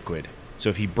braising liquid. So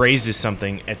if he braises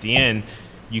something at the end,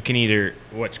 you can either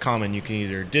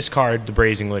discard the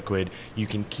braising liquid, you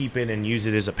can keep it and use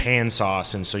it as a pan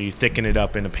sauce, and so you thicken it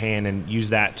up in a pan and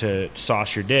use that to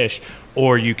sauce your dish,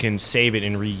 or you can save it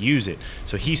and reuse it.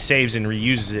 So he saves and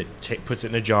reuses it, puts it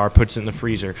in a jar, puts it in the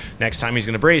freezer. Next time he's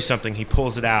going to braise something, he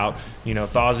pulls it out,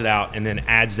 thaws it out, and then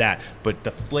adds that. But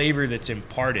the flavor that's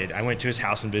imparted, I went to his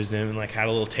house and visited him and like had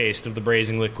a little taste of the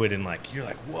braising liquid, and like you're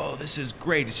like, whoa, this is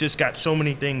great. It's just got so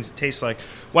many things. It tastes like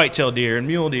whitetail deer and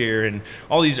mule deer and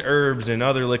all these herbs and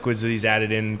other liquids that he's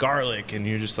added in, garlic, and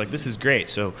you're just like, this is great.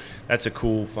 So that's a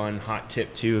cool, fun, hot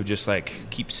tip too, of just like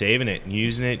keep saving it and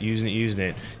using it. You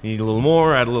need a little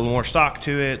more, add a little more stock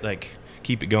to it, like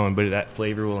keep it going, but that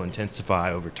flavor will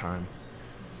intensify over time.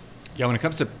 Yeah, when it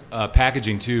comes to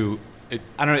packaging too,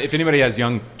 I don't know if anybody has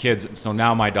young kids. So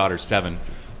now my daughter's 7,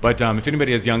 but if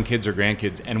anybody has young kids or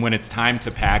grandkids, and when it's time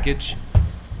to package,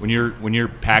 when you're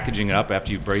packaging it up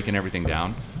after you've broken everything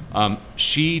down,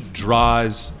 she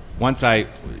draws.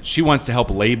 She wants to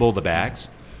help label the bags.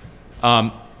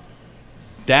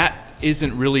 That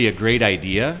isn't really a great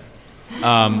idea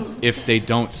if they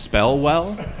don't spell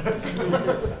well.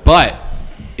 But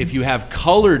if you have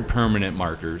colored permanent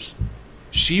markers,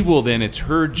 she will then, it's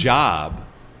her job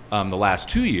the last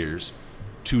 2 years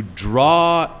to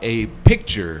draw a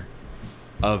picture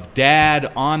of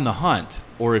Dad on the hunt,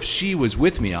 or if she was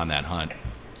with me on that hunt.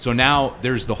 So now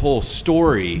there's the whole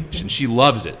story, and she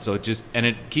loves it. So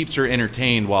it keeps her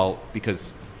entertained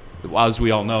because as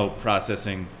we all know,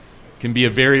 processing can be a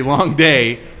very long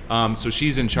day. So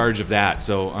she's in charge of that.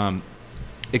 So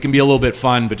it can be a little bit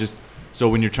fun, but just so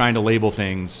when you're trying to label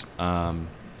things,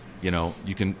 you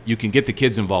can get the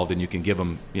kids involved, and you can give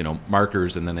them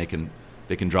markers, and then they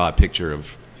can draw a picture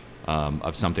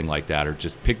of something like that, or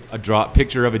just draw a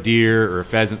picture of a deer or a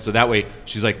pheasant. So that way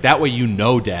she's like, that way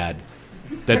Dad,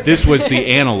 that this was the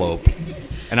antelope.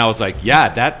 And I was like, yeah,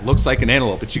 that looks like an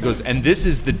antelope. And she goes, and this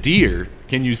is the deer.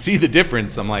 Can you see the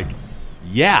difference? I'm like,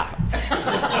 yeah,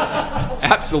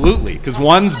 absolutely, because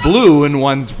one's blue and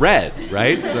one's red,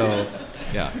 right? So,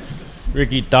 yeah.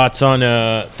 Ricky, thoughts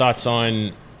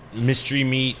on mystery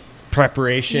meat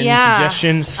preparation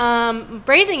suggestions?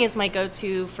 Braising is my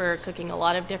go-to for cooking a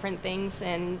lot of different things,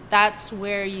 and that's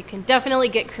where you can definitely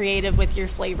get creative with your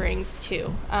flavorings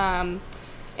too.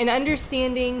 And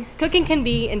understanding, cooking can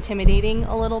be intimidating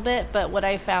a little bit, but what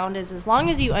I found is as long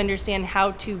as you understand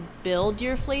how to build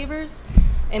your flavors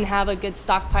and have a good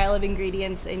stockpile of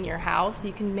ingredients in your house,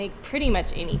 you can make pretty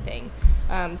much anything.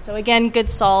 So again, good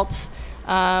salt,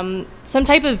 some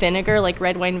type of vinegar like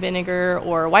red wine vinegar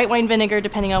or white wine vinegar,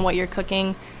 depending on what you're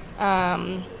cooking.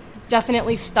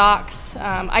 Definitely stocks.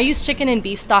 I use chicken and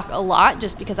beef stock a lot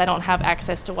just because I don't have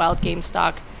access to wild game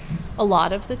stock a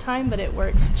lot of the time, but it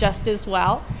works just as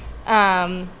well.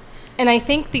 And I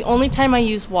think the only time I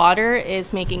use water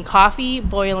is making coffee,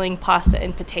 boiling pasta,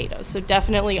 and potatoes. So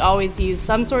definitely always use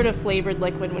some sort of flavored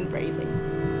liquid when braising.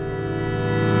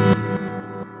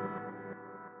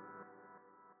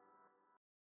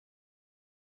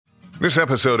 This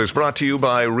episode is brought to you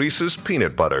by Reese's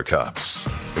Peanut Butter Cups.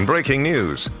 In breaking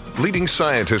news, leading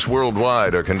scientists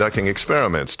worldwide are conducting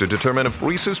experiments to determine if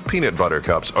Reese's Peanut Butter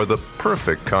Cups are the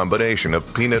perfect combination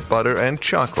of peanut butter and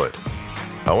chocolate.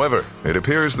 However, it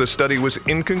appears the study was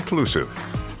inconclusive,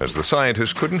 as the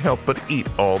scientists couldn't help but eat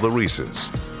all the Reese's.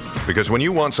 Because when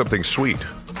you want something sweet,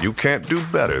 you can't do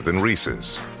better than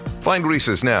Reese's. Find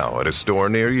Reese's now at a store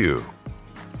near you.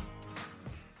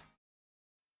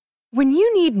 When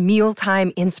you need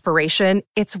mealtime inspiration,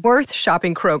 it's worth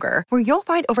shopping Kroger, where you'll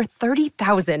find over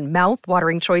 30,000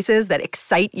 mouth-watering choices that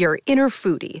excite your inner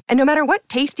foodie. And no matter what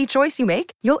tasty choice you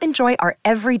make, you'll enjoy our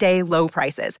everyday low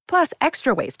prices, plus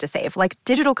extra ways to save, like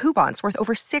digital coupons worth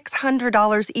over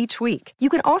 $600 each week. You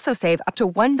can also save up to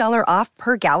 $1 off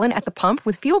per gallon at the pump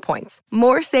with fuel points.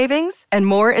 More savings and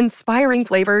more inspiring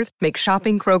flavors make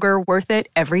shopping Kroger worth it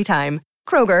every time.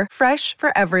 Kroger, fresh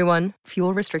for everyone.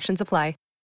 Fuel restrictions apply.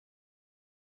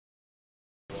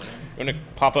 I'm going to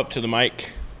pop up to the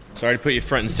mic. Sorry to put you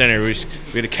front and center. We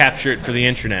got to capture it for the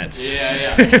internets.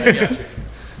 Yeah, I got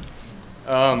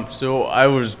you. So I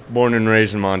was born and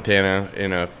raised in Montana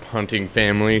in a hunting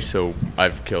family, so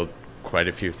I've killed quite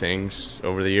a few things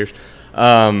over the years.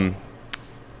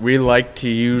 We like to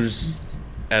use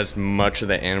as much of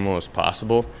the animal as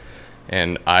possible.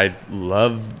 And I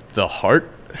love the heart,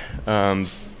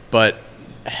 but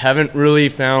haven't really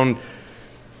found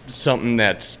something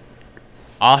that's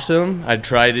awesome. I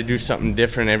try to do something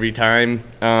different every time.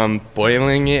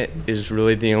 Boiling it is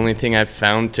really the only thing I've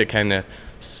found to kind of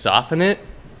soften it.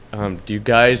 Do you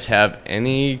guys have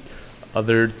any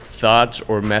other thoughts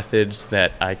or methods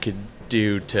that I could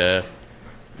do to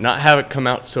not have it come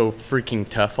out so freaking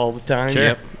tough all the time? Sure.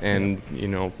 Yep. And, you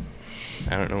know,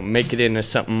 I don't know, make it into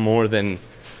something more than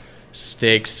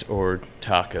steaks or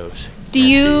tacos. Do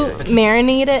you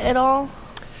marinate it at all?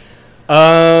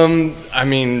 I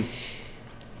mean,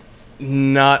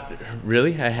 not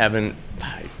really. I haven't.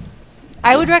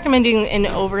 I would recommend doing an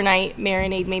overnight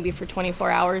marinade, maybe for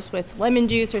 24 hours with lemon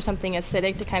juice or something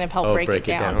acidic to kind of help break it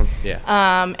down. Yeah.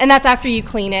 And that's after you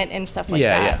clean it and stuff like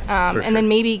that. Yeah, and then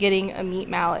maybe getting a meat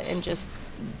mallet and just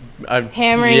I've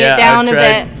hammering it down I've a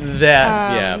tried bit.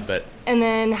 That, but. And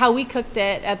then how we cooked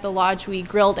it at the lodge, we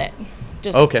grilled it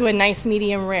just to a nice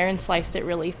medium rare and sliced it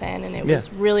really thin, and it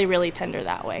was really, really tender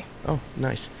that way. Oh,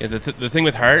 nice. Yeah, the thing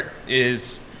with heart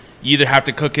is you either have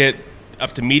to cook it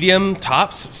up to medium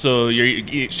tops, so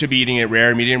you should be eating it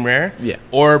rare, medium rare,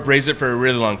 or braise it for a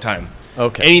really long time.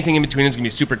 Okay. Anything in between is going to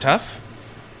be super tough,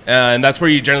 and that's where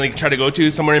you generally try to go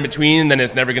to, somewhere in between, then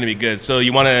it's never going to be good. So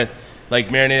you want to like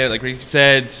marinate it, like Ricky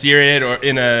said, sear it or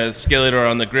in a skillet or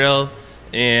on the grill,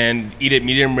 and eat it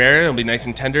medium rare. It'll be nice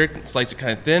and tender, slice it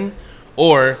kind of thin,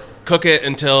 or cook it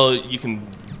until you can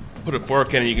put a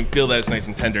fork in and you can feel that it's nice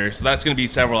and tender. So that's going to be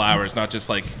several hours, not just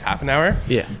like half an hour.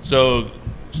 Yeah. So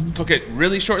cook it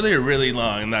really shortly or really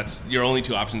long, and that's your only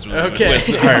two options really. Okay.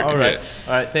 With heart. All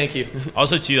right, thank you.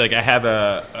 Also, too, like I have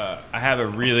a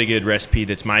really good recipe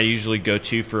that's my usually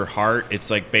go-to for heart. It's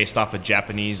like based off of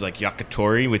Japanese like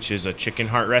yakitori, which is a chicken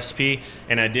heart recipe.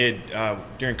 And I did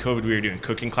during COVID, we were doing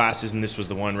cooking classes, and this was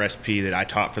the one recipe that I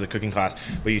taught for the cooking class.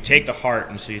 But you take the heart,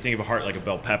 and so you think of a heart like a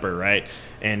bell pepper, right?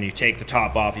 And you take the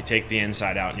top off, you take the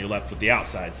inside out, and you're left with the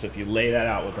outside. So if you lay that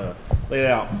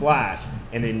out flat,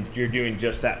 and then you're doing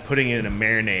just that, putting it in a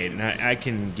marinade. And I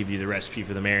can give you the recipe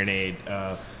for the marinade,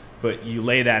 but you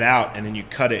lay that out, and then you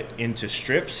cut it into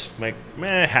strips, like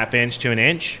 ½ inch to an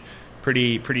inch,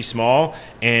 pretty small.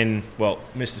 And well,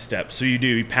 missed a step. So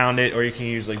you pound it, or you can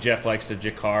use, like Jeff likes, the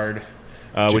Jacquard.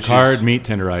 Jacquard meat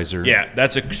tenderizer. Yeah,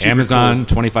 that's a super Amazon,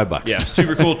 cool, $25. Yeah,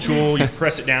 super cool tool. You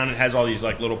press it down, it has all these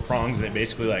like little prongs, and it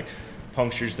basically like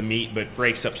punctures the meat but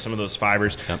breaks up some of those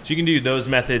fibers. Yep. So you can do those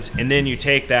methods, and then you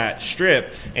take that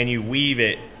strip and you weave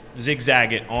it,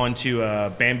 zigzag it onto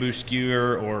a bamboo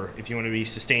skewer, or if you want to be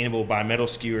sustainable, buy metal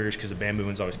skewers, because the bamboo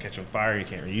ones always catch on fire, you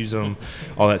can't reuse them,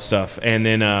 all that stuff. And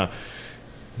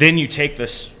then you take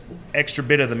this extra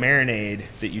bit of the marinade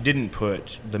that you didn't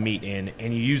put the meat in,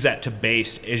 and you use that to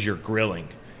baste as you're grilling.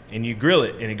 And you grill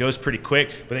it, and it goes pretty quick,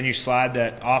 but then you slide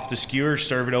that off the skewer,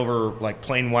 serve it over like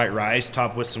plain white rice,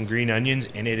 topped with some green onions,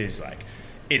 and it is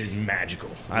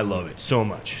magical. I love it so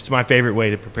much. It's my favorite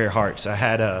way to prepare hearts. I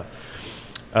had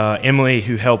Emily,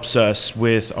 who helps us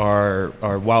with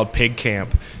our wild pig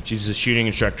camp. She's a shooting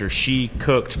instructor. She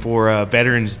cooked for a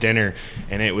veterans dinner,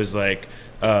 and it was like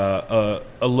a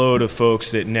load of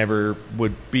folks that never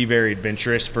would be very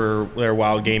adventurous for their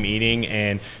wild game eating,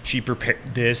 and she prepared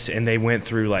this, and they went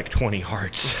through like 20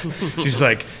 hearts. She's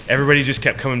like, everybody just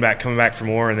kept coming back for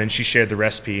more, and then she shared the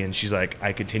recipe, and she's like,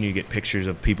 I continue to get pictures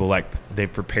of people like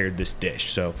they've prepared this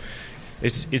dish. So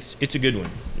it's a good one.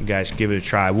 You guys give it a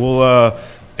try.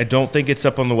 I don't think it's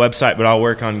up on the website, but I'll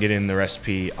work on getting the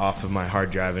recipe off of my hard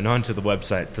drive and onto the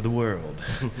website for the world.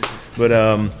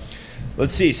 But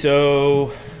let's see.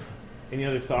 So, any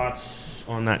other thoughts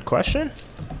on that question?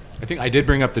 I think I did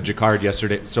bring up the Jacquard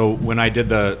yesterday. So when I did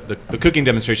the cooking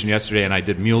demonstration yesterday, and I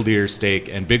did mule deer steak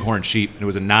and bighorn sheep, and it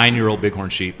was a 9-year-old bighorn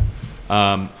sheep,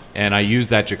 and I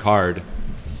used that Jacquard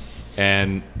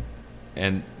and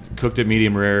cooked it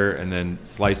medium rare, and then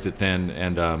sliced it thin,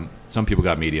 and some people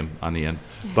got medium on the end.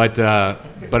 But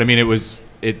I mean,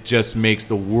 it just makes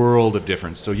the world of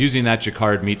difference. So using that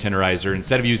Jacquard meat tenderizer,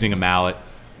 instead of using a mallet,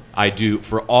 I do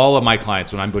for all of my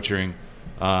clients when I'm butchering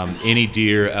any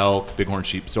deer, elk, bighorn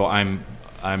sheep. So I'm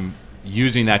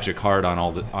using that Jacquard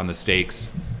on the steaks,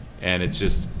 and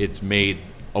it's made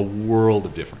a world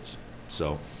of difference.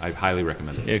 So I highly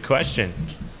recommend it. Good question.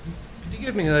 Could you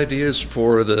give me ideas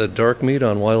for the dark meat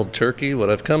on wild turkey? What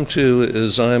I've come to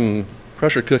is I'm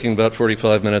pressure cooking about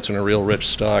 45 minutes in a real rich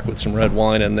stock with some red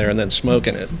wine in there, and then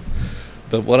smoking it.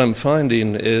 But what I'm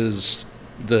finding is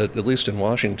that, at least in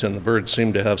Washington, the birds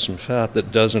seem to have some fat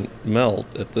that doesn't melt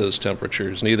at those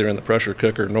temperatures, neither in the pressure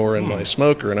cooker nor in my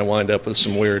smoker, and I wind up with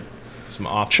some weird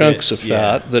off chunks bits, of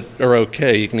fat that are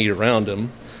okay, you can eat around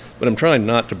them. But I'm trying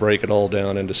not to break it all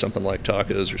down into something like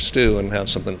tacos or stew and have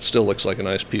something that still looks like a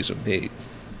nice piece of meat.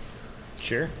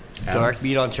 Sure. Dark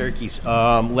meat on turkeys.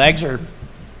 Legs or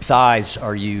thighs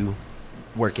are you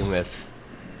working with?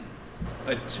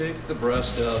 I take the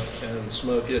breast out and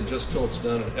smoke it just till it's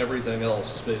done, and everything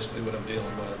else is basically what I'm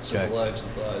dealing with. So Okay. the legs, the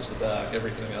thighs, the back,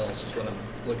 everything else is what I'm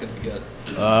looking to get.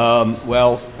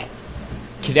 Well,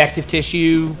 connective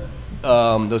tissue,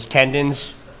 those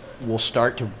tendons will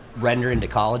start to render into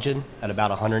collagen at about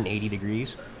 180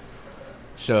 degrees.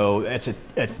 So it's a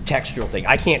textural thing.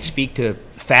 I can't speak to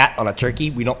fat on a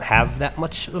turkey. We don't have that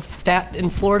much of fat in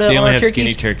Florida. They on only our have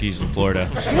turkeys. skinny turkeys in Florida.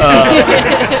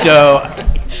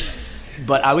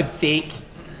 But I would think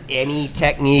any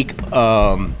technique,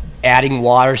 adding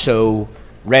water, so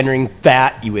rendering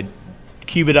fat, you would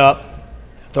cube it up,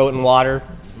 throw it in water,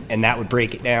 and that would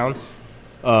break it down.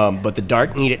 But the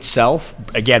dark meat itself,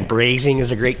 again, braising is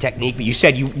a great technique. But you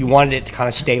said you wanted it to kind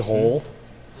of stay whole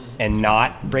and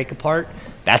not break apart.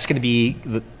 That's going to be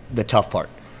the tough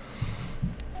part.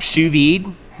 Sous vide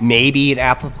may be an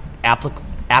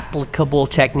applicable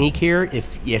technique here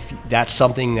if that's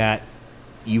something that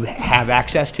you have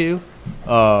access to.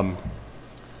 That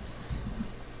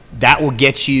will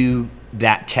get you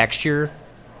that texture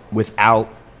without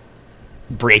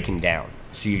breaking down.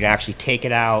 So you can actually take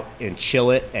it out and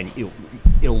chill it, and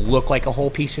it'll look like a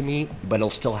whole piece of meat, but it'll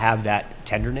still have that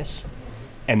tenderness.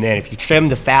 And then if you trim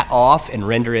the fat off and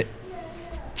render it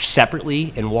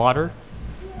separately in water,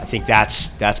 I think that's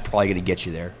probably going to get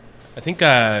you there. I think,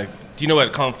 do you know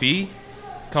what confit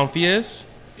is?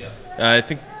 Yeah. I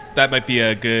think that might be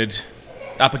a good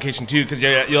application too, because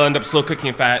you'll end up slow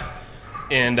cooking fat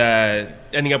and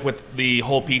ending up with the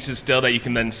whole pieces still that you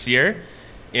can then sear.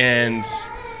 And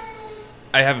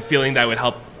I have a feeling that would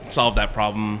help solve that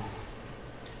problem.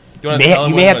 You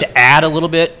may have to add a little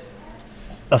bit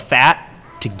of fat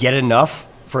to get enough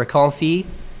for a confit,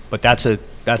 but that's a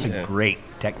great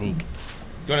technique.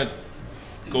 Do you want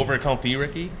to go over a confit,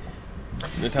 Ricky?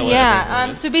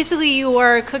 So basically you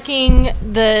are cooking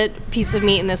the piece of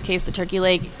meat, in this case the turkey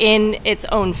leg, in its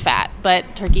own fat,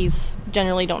 but turkeys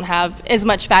generally don't have as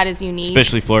much fat as you need.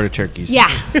 Especially Florida turkeys. Yeah,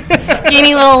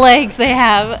 skinny little legs they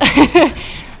have.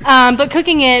 But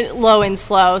cooking it low and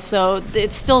slow, so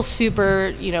it's still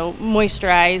super,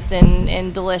 moisturized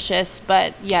and delicious.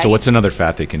 But yeah. So what's another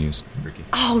fat they can use, Ricky?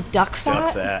 Oh, duck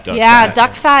fat. Duck fat.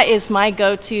 Duck fat is my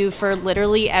go-to for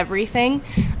literally everything.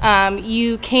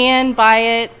 You can buy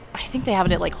it. I think they have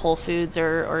it at like Whole Foods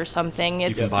or something.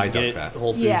 You can buy duck fat.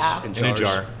 Whole Foods in a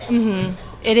jar. Mm-hmm.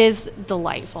 It is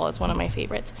delightful. It's one of my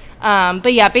favorites.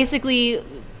 But yeah, basically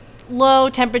low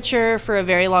temperature for a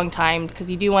very long time,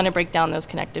 because you do want to break down those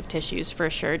connective tissues for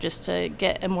sure, just to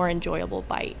get a more enjoyable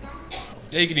bite.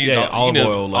 Yeah, you can use olive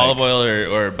oil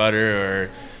or butter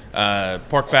or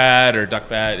pork fat or duck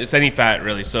fat. It's any fat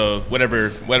really. So whatever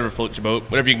floats your boat,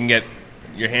 whatever you can get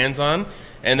your hands on,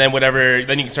 and then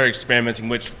then you can start experimenting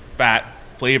which fat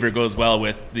flavor goes well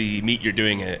with the meat you're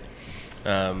doing it.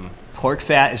 Pork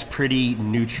fat is pretty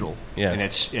neutral, yeah, and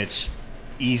it's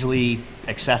easily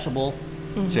accessible.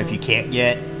 Mm-hmm. So if you can't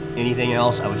get anything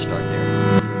else, I would start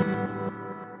there.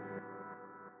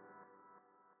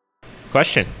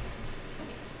 Question.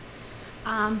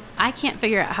 I can't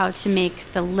figure out how to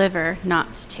make the liver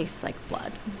not taste like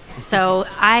blood. So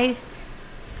I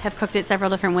have cooked it several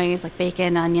different ways, like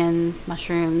bacon, onions,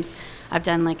 mushrooms. I've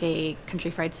done like a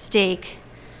country fried steak,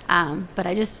 but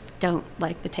I just don't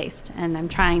like the taste, and I'm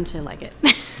trying to like it.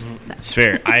 So. It's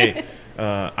fair. I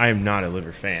am not a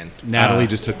liver fan. Natalie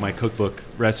just took my cookbook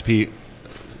recipe,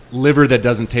 liver that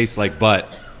doesn't taste like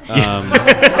butt.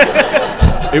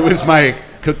 It was my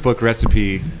cookbook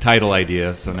recipe title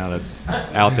idea, so now that's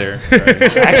out there.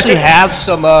 I actually have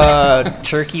some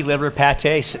turkey liver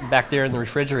pate sitting back there in the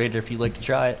refrigerator if you'd like to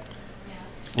try it.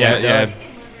 Yeah.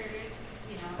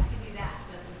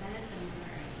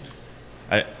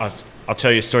 I'll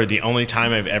tell you a story. The only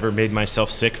time I've ever made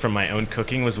myself sick from my own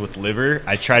cooking was with liver.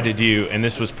 I tried to do, and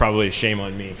this was probably a shame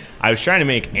on me, I was trying to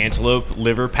make antelope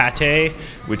liver pate,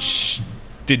 which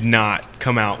did not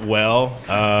come out well.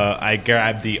 I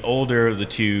grabbed the older of the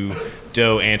two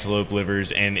doe antelope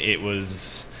livers, and it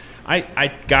was...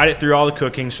 I got it through all the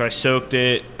cooking, so I soaked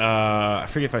it. I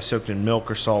forget if I soaked it in milk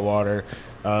or salt water.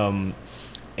 And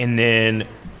then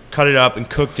cut it up and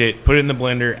cooked it, put it in the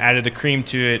blender, added the cream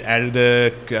to it, added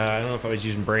I don't know if I was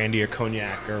using brandy or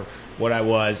cognac or what I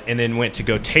was, and then went to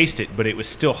go taste it, but it was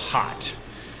still hot.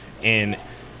 And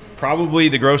probably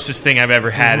the grossest thing I've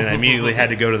ever had, and I immediately had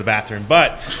to go to the bathroom.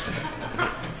 But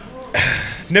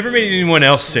Never made anyone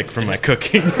else sick from my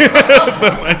cooking,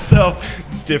 but myself,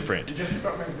 it's different. You just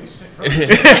about made me sick from it.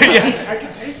 I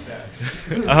can taste that.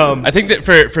 I think that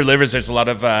for livers, there's a lot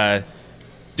of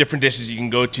different dishes you can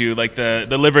go to, like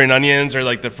the liver and onions, or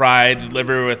like the fried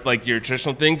liver with like your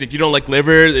traditional things. If you don't like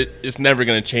liver, it's never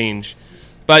going to change.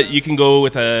 But you can go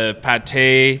with a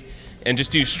pate and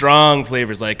just do strong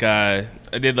flavors. Like I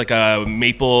did like a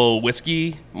maple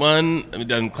whiskey one. I've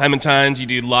done clementines. You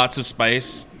do lots of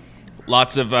spice,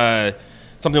 lots of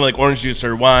something like orange juice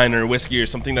or wine or whiskey or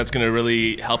something that's going to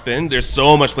really help in. There's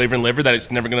so much flavor in liver that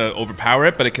it's never going to overpower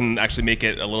it, but it can actually make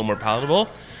it a little more palatable.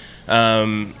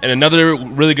 And another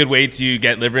really good way to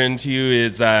get liver into you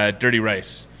is dirty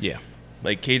rice. Yeah.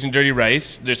 Like Cajun dirty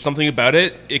rice. There's something about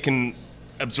it. It can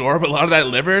absorb a lot of that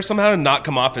liver somehow and not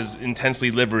come off as intensely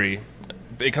livery.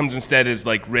 It comes instead as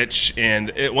like rich,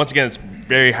 and once again, it's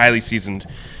very highly seasoned.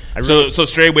 So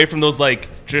stray away from those like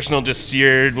traditional just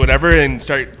seared whatever and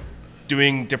start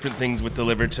doing different things with the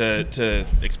liver to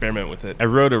experiment with it. I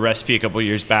wrote a recipe a couple of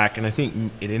years back, and I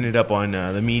think it ended up on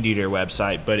the Meat Eater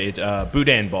website, but it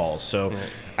boudin balls. So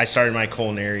I started my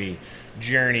culinary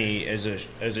journey as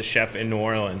a chef in New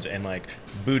Orleans, and like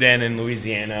boudin in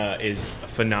Louisiana is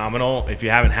phenomenal. If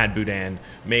you haven't had boudin,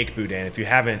 make boudin. If you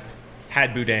haven't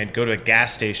had boudin, go to a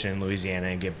gas station in Louisiana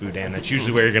and get boudin. That's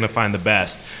usually where you're going to find the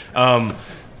best.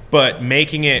 But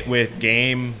making it with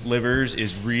game livers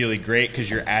is really great because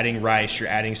you're adding rice, you're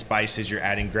adding spices, you're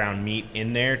adding ground meat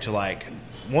in there to like,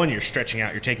 one, you're stretching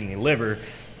out, you're taking a liver,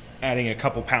 adding a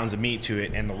couple pounds of meat to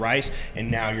it and the rice, and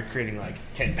now you're creating like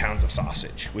 10 pounds of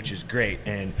sausage, which is great.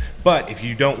 But if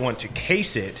you don't want to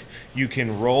case it, you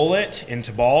can roll it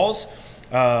into balls,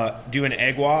 do an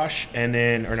egg wash, and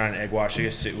then, or not an egg wash, I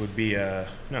guess it would be it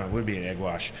would be an egg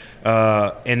wash,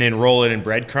 and then roll it in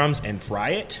breadcrumbs and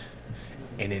fry it.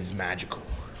 And it is magical.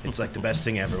 It's like the best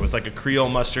thing ever with like a Creole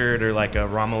mustard or like a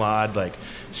remoulade, like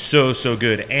so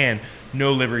good, and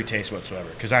no livery taste whatsoever.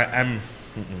 Because I'm.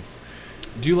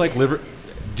 Do you like liver?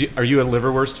 Are you a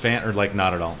liverwurst fan or like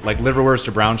not at all? Like liverwurst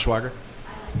or Braunschweiger?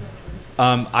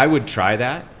 I would try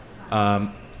that.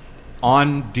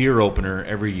 On deer opener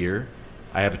every year,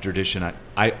 I have a tradition.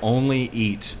 I only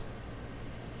eat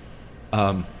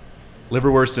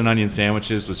liverwurst and onion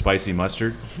sandwiches with spicy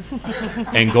mustard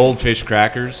and goldfish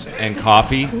crackers and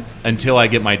coffee until I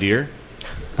get my deer.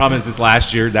 Problem is, this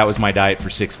last year, that was my diet for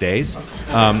 6 days.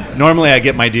 Normally, I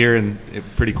get my deer in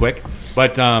pretty quick,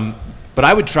 but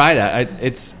I would try that.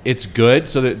 It's good.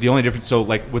 So the only difference, so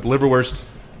like with liverwurst,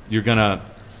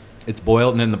 it's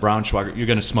boiled, and then the Braunschweiger, you're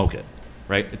gonna smoke it,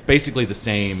 right? It's basically the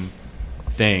same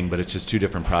thing, but it's just two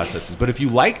different processes. But if you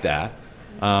like that,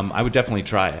 I would definitely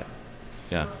try it.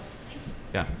 Yeah.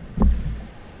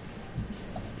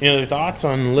 Any other thoughts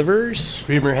on livers?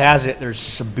 Rumor has it there's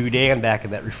some boudin back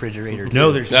in that refrigerator.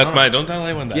 No, there's That's not. my. Don't tell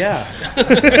anyone that. Yeah.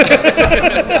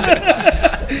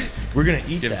 We're going to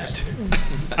eat that.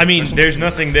 I mean, there's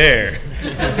nothing there.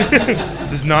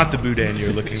 This is not the boudin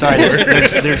you're looking Sorry, for.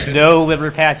 there's no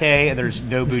liver pate and there's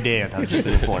no boudin. I've just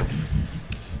been informed.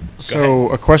 So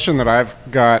a question that I've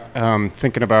got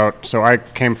thinking about, so I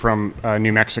came from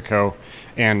New Mexico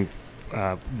and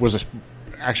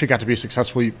actually got to be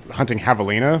successfully hunting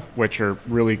javelina, which are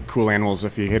really cool animals.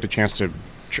 If you get a chance to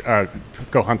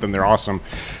go hunt them, they're awesome.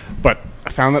 But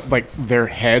I found that like their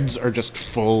heads are just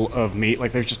full of meat.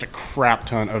 Like there's just a crap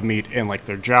ton of meat in like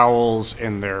their jowls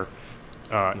and their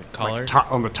collar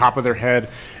on the top of their head.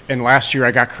 And last year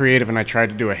I got creative and I tried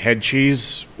to do a head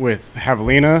cheese with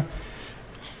javelina.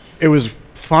 It was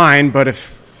fine, but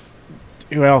it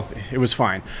was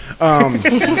fine.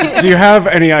 Do you have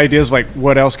any ideas like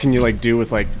what else can you like do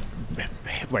with like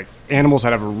animals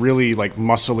that have a really like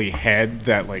muscly head,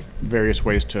 that like various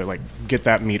ways to like get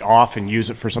that meat off and use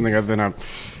it for something other than a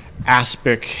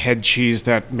aspic head cheese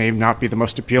that may not be the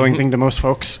most appealing thing to most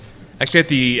folks?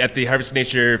 Actually, at the Harvest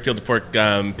Nature Field to Fork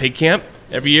pig camp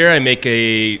every year, I make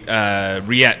a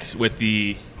rillette with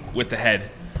the head,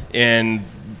 and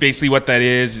basically what that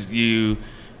is you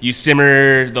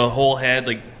simmer the whole head,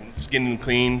 like skinned and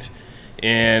cleaned,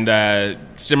 and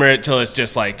simmer it till it's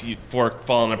just like fork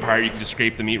falling apart. You can just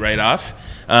scrape the meat right off,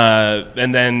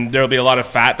 and then there'll be a lot of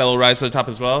fat that will rise to the top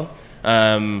as well.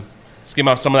 Skim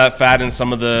off some of that fat and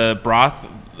some of the broth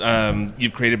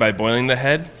you've created by boiling the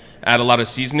head. Add a lot of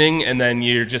seasoning, and then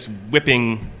you're just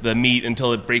whipping the meat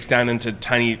until it breaks down into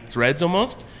tiny threads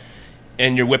almost.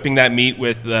 And you're whipping that meat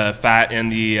with the fat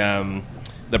and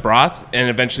the broth, and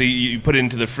eventually you put it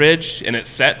into the fridge, and it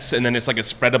sets, and then it's like a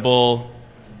spreadable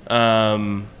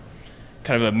kind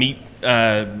of a meat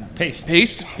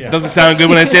paste. Yeah. Doesn't sound good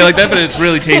when I say it like that, but it's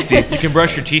really tasty. You can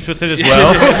brush your teeth with it as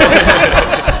well.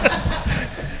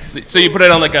 So you put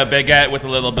it on like a baguette with a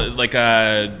little bit like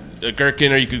a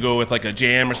gherkin, or you could go with like a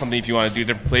jam or something if you want to do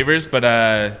different flavors. But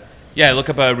yeah, look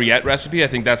up a rillette recipe. I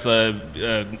think that's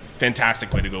a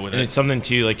fantastic way to go with And it. it's something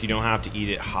too, like you don't have to eat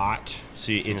it hot.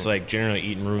 See, it's like generally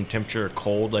eaten room temperature or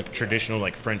cold, like traditional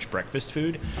like French breakfast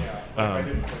food. I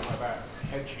didn't know that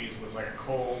head cheese was like a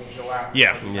cold gelatinous,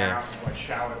 Yeah. like, mass of like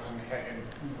shallots and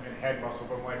head muscle.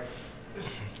 But I'm like,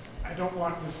 I don't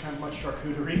want this kind of much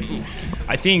charcuterie.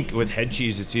 I think with head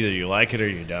cheese, it's either you like it or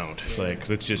you don't. Like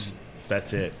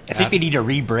that's it. I think they need to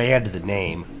rebrand the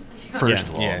name, first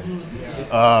of all.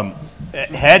 Yeah.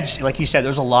 Heads, like you said,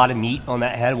 there's a lot of meat on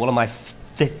that head. One of my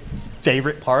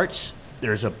favorite parts,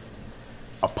 there's a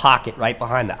pocket right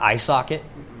behind the eye socket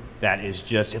that is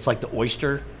just, it's like the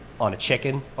oyster on a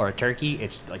chicken or a turkey.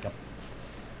 It's like a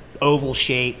oval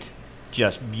shaped,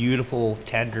 just beautiful,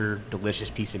 tender, delicious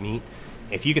piece of meat.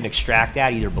 If you can extract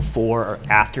that either before or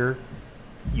after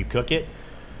you cook it,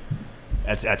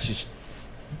 that's just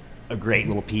a great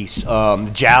little piece.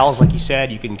 The jowls, like you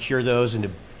said, you can cure those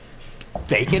into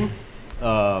bacon.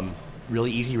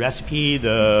 Really easy recipe.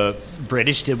 The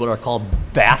British did what are called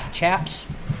bath chaps.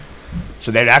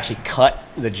 So they'd actually cut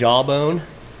the jawbone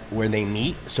where they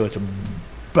meet. So it's a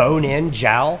bone-in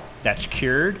jowl that's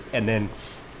cured and then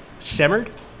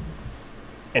simmered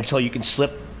until you can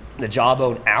slip the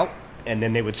jawbone out. And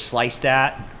then they would slice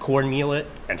that, cornmeal it,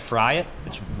 and fry it.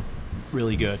 It's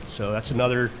really good. So that's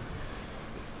another,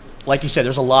 like you said,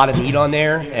 there's a lot of meat on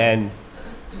there, and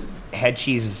head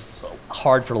cheese is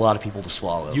hard for a lot of people to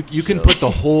swallow. You can put the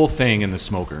whole thing in the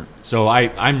smoker. So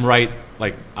I'm right,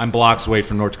 like I'm blocks away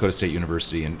from North Dakota State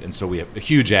University, and so we have a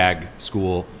huge ag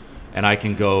school, and I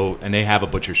can go, and they have a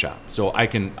butcher shop. So I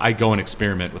go and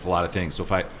experiment with a lot of things. So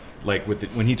if I, like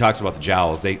when he talks about the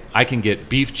jowls, I can get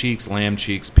beef cheeks, lamb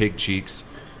cheeks, pig cheeks,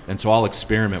 and so I'll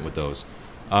experiment with those.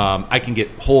 I can get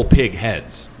whole pig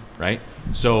heads, right?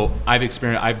 So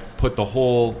I've put the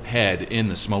whole head in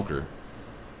the smoker.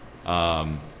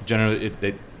 Generally,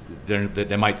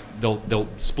 they'll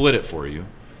split it for you,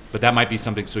 but that might be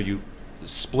something. So you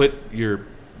split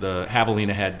the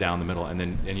javelina head down the middle,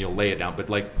 and you'll lay it down. But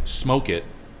like smoke it.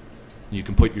 You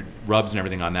can put your rubs and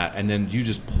everything on that, and then you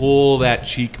just pull that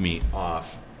cheek meat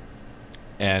off,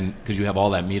 and because you have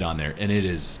all that meat on there, and it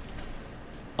is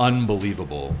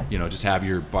unbelievable. You know, just have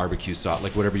your barbecue sauce,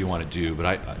 like whatever you want to do. But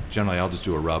I'll just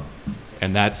do a rub,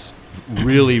 and that's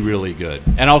really, really good.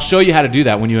 And I'll show you how to do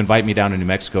that when you invite me down to New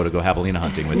Mexico to go javelina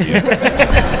hunting with you.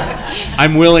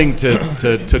 I'm willing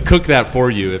to cook that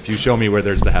for you if you show me where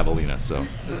there's the javelina. So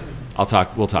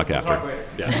we'll talk after.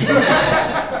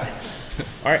 Yeah.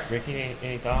 All right, Ricky,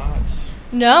 any thoughts?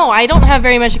 No, I don't have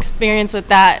very much experience with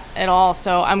that at all,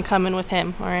 so I'm coming with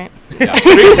him, all right? Yeah.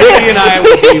 Ricky and I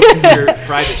will be your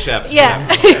private chefs. Yeah.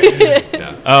 Okay.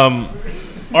 Yeah.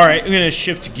 All right, we're going to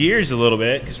shift gears a little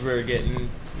bit because we're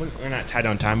not tight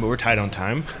on time, but we're tight on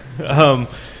time.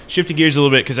 Shifting gears a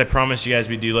little bit because I promised you guys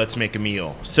we'd do Let's Make a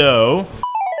Meal. So,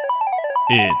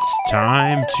 it's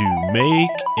time to make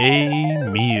a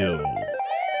meal.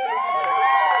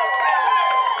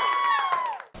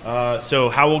 So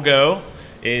how we'll go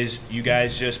is you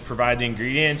guys just provide the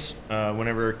ingredients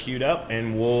whenever queued up,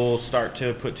 and we'll start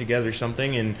to put together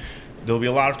something, and there'll be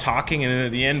a lot of talking, and then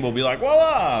at the end we'll be like,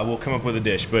 voila, we'll come up with a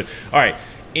dish. But all right,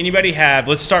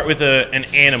 let's start with an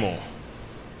animal.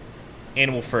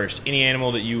 Animal first. Any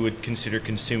animal that you would consider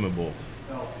consumable?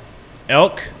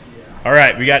 Elk? Yeah. All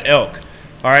right, we got elk.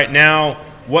 All right, now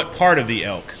what part of the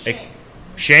elk?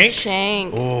 Shank?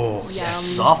 Shank. Oh,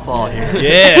 softball here.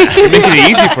 Yeah, you're making it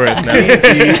easy for us now.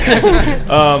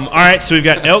 All right, so we've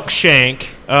got elk shank.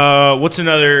 What's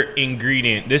another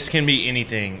ingredient? This can be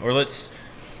anything. Or let's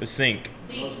think.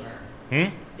 Beets.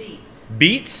 Beets.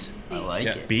 Beets? I like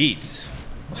it. Beets.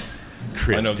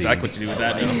 I know exactly what to do with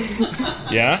that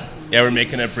now. Yeah? Yeah, we're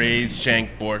making a braised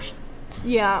shank borscht.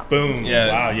 Yeah. Boom. Yeah.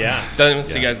 Wow, yeah. Done.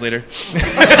 See you guys later.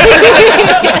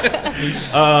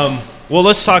 Well,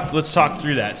 let's talk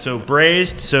through that. So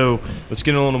braised. So let's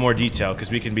get in a little more detail because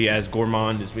we can be as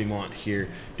gourmand as we want here.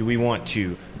 Do we want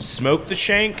to smoke the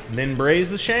shank, then braise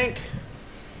the shank?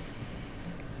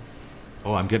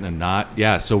 Oh, I'm getting a nod.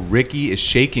 Yeah. So Ricky is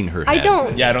shaking her head. I don't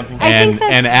think. I think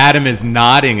that's... And Adam is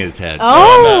nodding his head.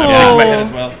 Oh. I'm shaking my head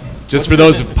as well. Just for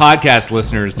those podcast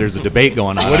listeners, there's a debate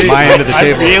going on at my end of the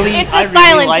table. It's a I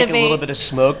silent really like debate. a little bit of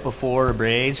smoke before a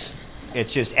braise. It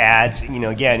just adds,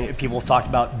 again, people have talked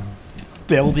about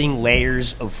building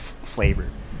layers of flavor.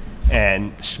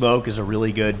 And smoke is a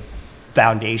really good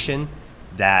foundation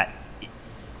that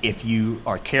if you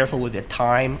are careful with the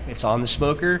time it's on the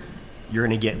smoker, you're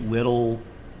going to get little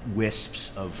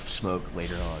wisps of smoke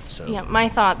later on. So Yeah, my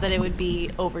thought that it would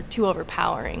be too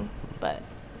overpowering, but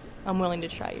I'm willing to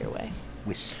try your way.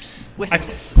 Wisps.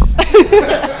 Wisps.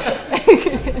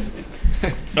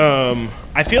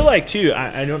 I feel like, too,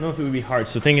 I don't know if it would be hard.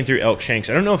 So thinking through elk shanks,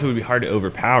 I don't know if it would be hard to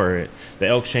overpower it, the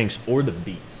elk shanks or the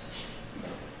beets.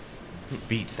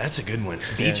 Beets, that's a good one.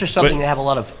 Beets are something that have a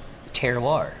lot of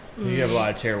terroir. You have a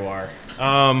lot of terroir.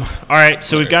 All right,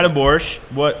 so we've got a borscht.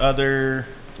 What other...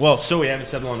 Well, so we haven't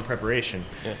settled on the preparation.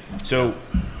 Yeah. So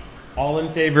all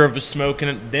in favor of a smoke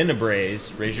and then a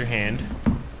braise, raise your hand.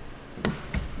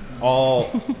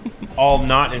 All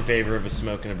not in favor of a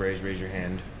smoke and a braise, raise your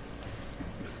hand.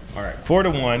 All right,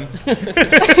 4-1.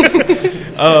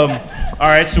 All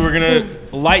right, so we're gonna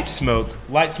light smoke.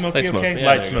 Light smoke, Light you smoke. okay? Yeah,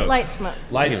 Light smoke. Light smoke.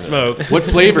 Light smoke. What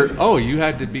flavor? Oh, you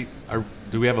had to be.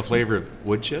 Do we have a flavor of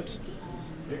wood chips?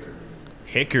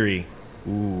 Hickory.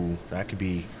 Ooh, that could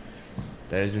be.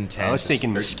 That is intense. I was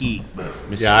thinking mesquite.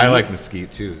 Yeah, I like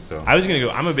mesquite too. So I was gonna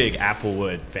go. I'm a big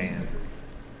Applewood fan.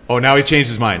 Oh, now he changed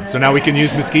his mind. So now we can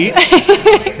use mesquite.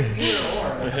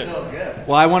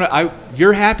 Well, I want to.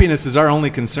 Your happiness is our only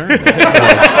concern. So.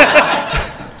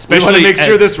 We want to make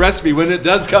sure this recipe, when it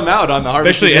does come out on the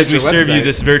especially as we serve website. you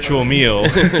this virtual meal.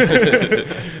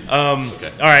 All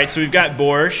right, so we've got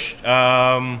borscht.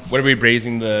 What are we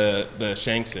braising the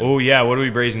shanks in? Oh yeah, what are we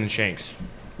braising the shanks?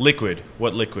 Liquid.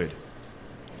 What liquid?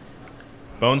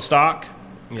 Bone stock.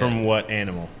 From what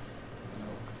animal?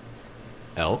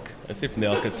 Elk. I'd say from the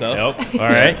elk itself. Elk. All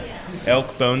right.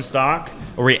 Elk bone stock.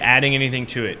 Are we adding anything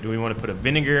to it? Do we want to put a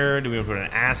vinegar? Do we want to put an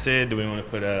acid? Do we want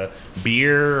to put a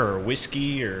beer or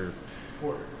whiskey or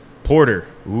porter?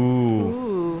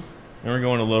 Ooh. And we're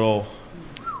going a little.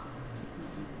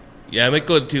 Yeah, I might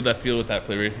go to left field with that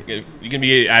flavor. You can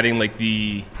be adding like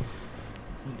traditional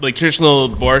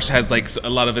borscht has like a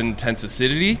lot of intense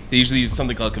acidity. They usually use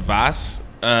something called kvass.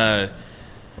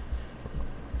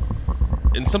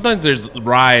 And sometimes there's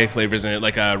rye flavors in it,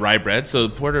 like a rye bread. So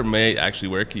the porter may actually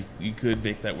work. You could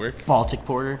make that work. Baltic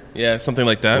porter. Yeah, something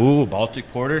like that. Ooh, Baltic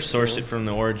porter. Source it from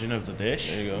the origin of the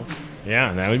dish. There you go.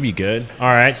 Yeah, that would be good. All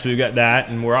right, so we've got that,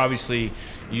 and we're obviously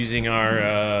using our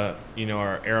our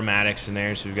aromatics in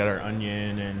there. So we've got our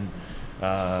onion and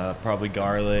probably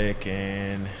garlic,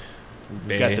 and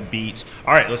we've got the beets.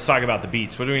 All right, let's talk about the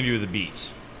beets. What are we gonna do with the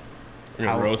beets? We're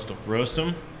gonna roast them. Roast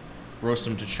them. Roast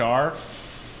them to char.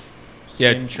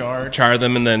 Yeah, char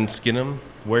them and then skin them.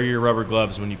 Wear your rubber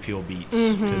gloves when you peel beets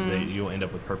because you'll end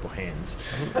up with purple hands.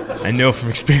 I know from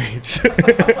experience.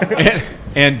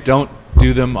 and don't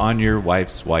do them on your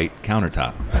wife's white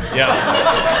countertop.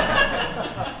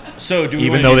 Yeah. So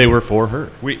even though they were for her.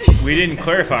 We didn't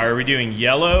clarify. Are we doing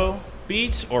yellow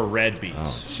beets or red beets?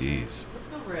 Oh, jeez. Let's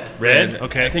go red. Red?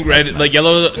 Okay. I think red. Like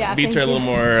yellow beets are a little you.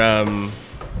 more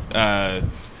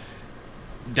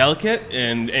delicate,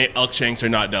 and elk shanks are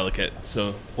not delicate. So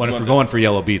If we're going for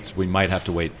yellow beets, we might have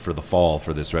to wait for the fall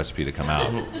for this recipe to come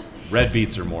out. Red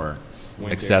beets are more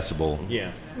accessible.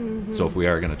 Yeah. So if we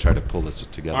are going to try to pull this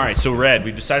together. All right, so red.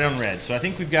 We've decided on red. So I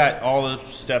think we've got all the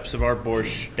steps of our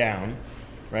borscht down,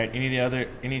 right?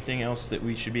 Anything else that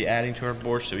we should be adding to our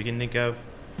borscht that we can think of?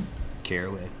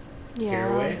 Caraway. Yeah.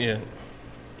 Caraway? Yeah.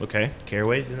 Okay,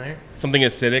 caraway's in there. Something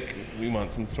acidic. We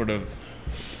want some sort of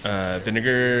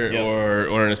vinegar Yep.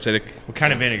 or an acidic. What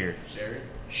kind of vinegar? Or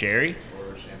Sherry?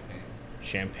 champagne.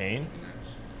 Champagne?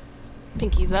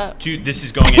 Pinkies up. Dude, this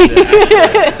is going into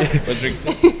What drinks?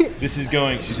 This is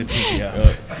going. She said pinky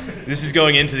up. This is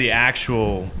going into the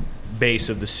actual base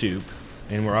of the soup,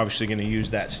 and we're obviously going to use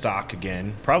that stock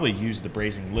again. Probably use the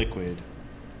braising liquid.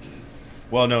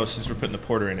 Well, no, since we're putting the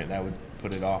porter in it, that would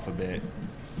put it off a bit.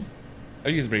 I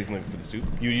use braising liquid for the soup.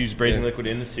 You use braising liquid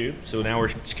in the soup, so now we're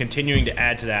continuing to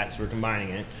add to that, so we're combining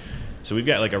it. So we've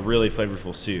got like a really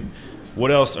flavorful soup.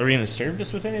 What else? Are we going to serve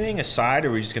this with anything aside, or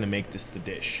are we just going to make this the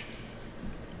dish?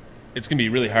 It's gonna be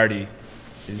really hearty,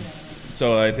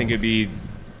 so I think it'd be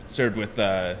served with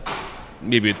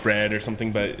maybe with bread or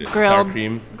something, but sour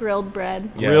cream. Grilled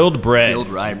bread. Yeah. Grilled bread. Grilled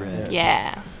rye bread.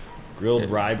 Yeah. Grilled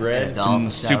rye bread. Some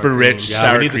super rich Yeah,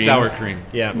 sour we need cream. the sour cream.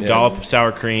 Yeah, dollop of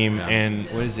sour cream and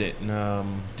what is it?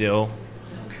 Dill.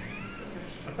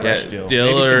 Fresh dill.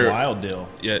 Dill Maybe or some wild dill.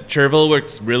 Yeah, chervil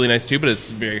works really nice too, but it's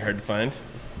very hard to find.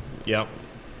 Yep.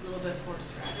 A little bit of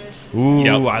horseradish. Ooh,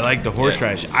 Yep. I like the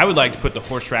horseradish. I would like to put the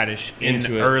horseradish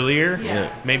Into it. earlier.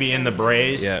 Yeah. Maybe in the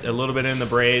braise. Yeah. A little bit in the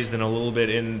braise, then a little bit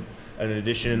in an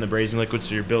addition in the braising liquid,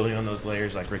 so you're building on those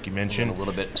layers like Ricky And mentioned. a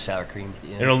little bit of sour cream at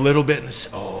the end. And a little bit in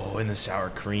the sour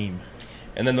cream.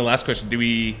 And then the last question: Do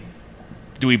we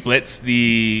blitz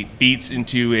the beets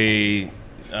into a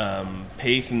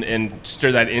paste and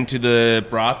stir that into the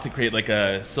broth to create like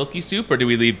a silky soup, or do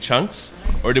we leave chunks,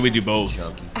 or do we do both?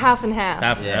 Half and half.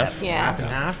 Half and half. Yeah. Half and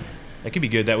half. That could be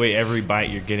good. That way, every bite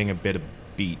you're getting a bit of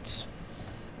beets.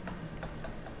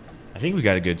 I think we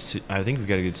got a good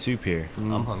soup here.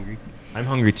 I'm hungry. I'm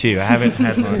hungry too. I haven't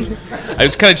had lunch. I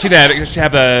was kind of cheating. I just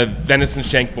have a venison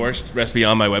shank borscht recipe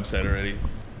on my website already.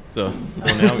 So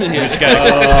now we just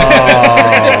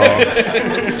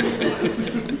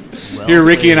Here,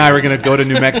 Ricky and I were going to go to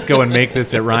New Mexico and make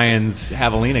this at Ryan's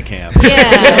Javelina camp.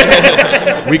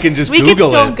 Yeah. We can just we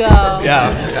Google can still it. go.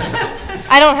 Yeah.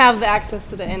 I don't have the access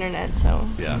to the internet, so.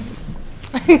 Yeah.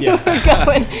 Yeah. We're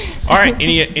going. All right.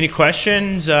 Any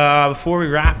questions before we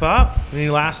wrap up? Any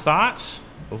last thoughts?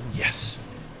 Oh, yes.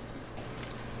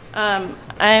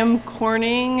 I'm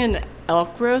corning an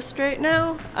elk roast right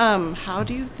now. How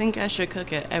do you think I should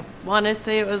cook it? I want to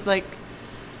say it was like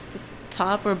the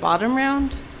top or bottom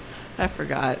round. I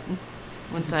forgot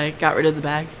once I got rid of the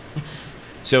bag.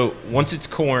 So once it's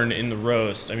corn in the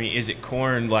roast, I mean, is it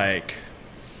corn like?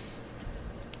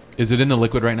 Is it in the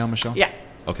liquid right now, Michelle? Yeah.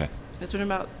 Okay. It's been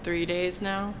about 3 days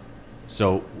now.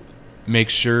 So make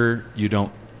sure you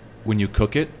don't, when you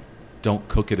cook it, don't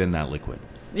cook it in that liquid.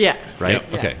 Yeah. Right?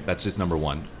 Yep. Okay, Yeah. that's just number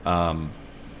one.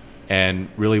 And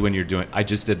really when you're doing, I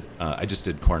just did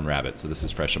corn rabbit, so this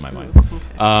is fresh in my mind.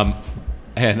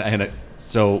 Okay.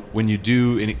 So when you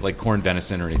do any, like corn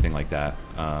venison or anything like that,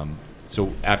 so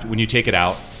when you take it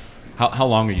out, how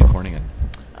long are you corning it?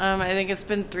 I think it's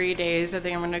been 3 days. I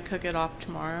think I'm going to cook it off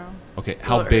tomorrow. Okay, A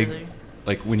how little big, early.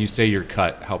 like when you say you're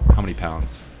cut, how many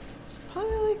pounds?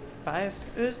 Probably like 5.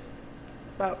 It was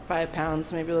about 5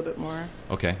 pounds, maybe a little bit more.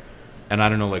 Okay. And I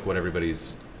don't know like what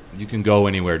everybody's, you can go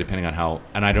anywhere depending on how,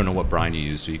 and I don't know what brine you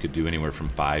use, so you could do anywhere from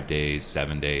 5 days,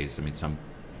 7 days. I mean, some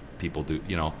people do,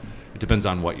 it depends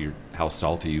on how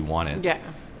salty you want it. Yeah.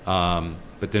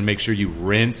 But then make sure you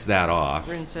rinse that off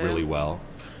Rinse it. really well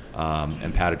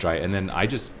and pat it dry. And then I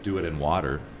just do it in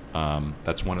water.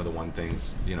 That's one of the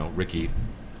things, Ricky,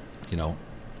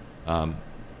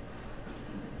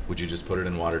 would you just put it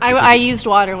in water too? I used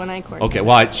water when I corned. Okay,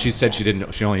 well, she said she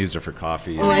didn't. She only used it for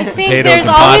coffee, Well, I and think potatoes, there's and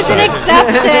always pasta. an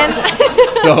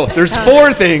exception. So there's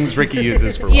 4 things Ricky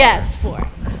uses for water. Yes, 4.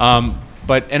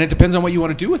 And it depends on what you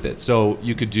want to do with it. So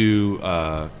you could do,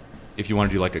 if you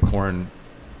want to do like a corn.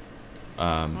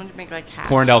 I want to make like hash.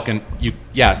 Corned elk and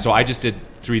So I just did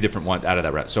 3 different ones out of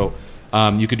that. So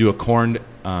you could do a corned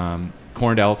elk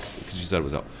because you said it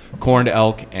was elk. Corned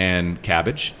elk and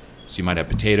cabbage. So you might have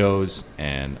potatoes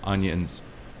and onions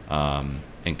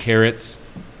and carrots.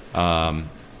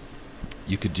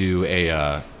 You could do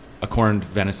a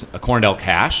corned elk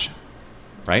hash,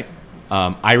 right?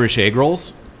 Irish egg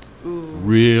rolls,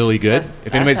 really good.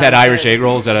 If anybody's had Irish egg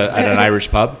rolls at an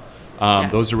Irish pub,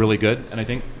 those are really good. And I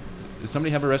think, does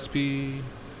somebody have a recipe?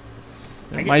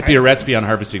 There might be a recipe on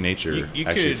Harvesting Nature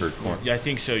for corn. Yeah, I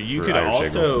think so. You for could Irish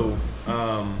egg rolls.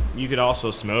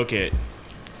 also smoke it.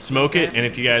 And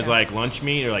if you guys like lunch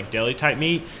meat or like deli type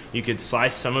meat, you could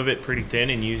slice some of it pretty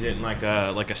thin and use it in like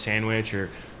a sandwich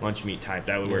or lunch meat type.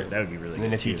 That would work. That would be really And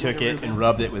good. then if you too. took it and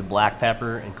rubbed it with black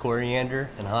pepper and coriander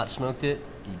and hot smoked it,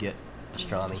 you get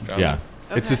pastrami. Yeah,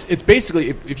 it's basically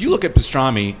if you look at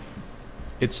pastrami,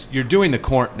 you're doing the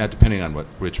corn. Now depending on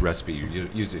which recipe you're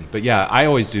using, but yeah, I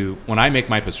always do when I make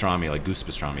my pastrami, like goose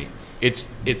pastrami.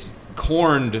 It's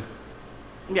corned.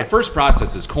 Yeah. The first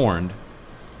process is corned,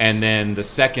 and then the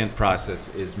second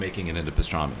process is making it into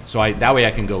pastrami. So that way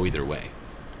I can go either way.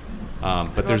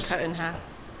 But Maybe there's I'll cut in half.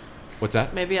 What's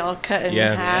that? Maybe I'll cut in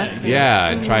half. Yeah,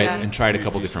 and try it a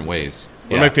couple different ways.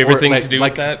 One of my favorite things to do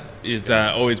with that is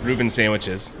always Reuben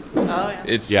sandwiches. Oh,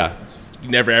 yeah. You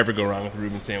never ever go wrong with a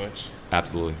Reuben sandwich.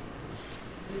 Absolutely.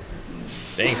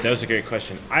 Thanks. That was a great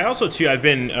question. I also too. I've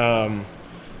been.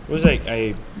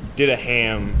 I did a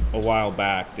ham a while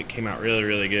back that came out really,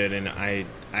 really good, and I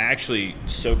actually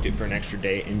soaked it for an extra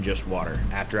day in just water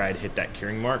after I'd hit that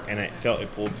curing mark, and I felt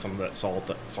it pulled some of that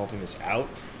saltiness out.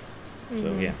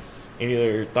 So yeah. Any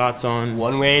other thoughts on?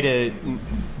 One way to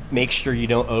make sure you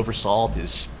don't oversalt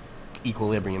is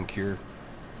equilibrium cure.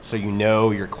 So you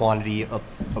know your quantity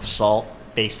of salt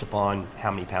based upon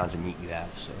how many pounds of meat you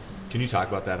have. So can you talk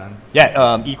about that, Adam?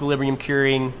 Yeah, equilibrium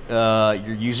curing,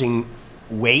 you're using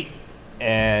weight,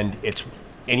 and it's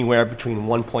anywhere between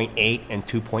 1.8 and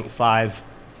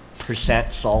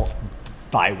 2.5% salt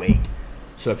by weight.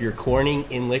 So if you're corning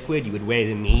in liquid, you would weigh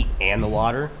the meat and the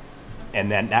water,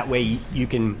 and then that way you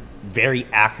can very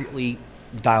accurately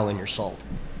dial in your salt.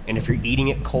 And if you're eating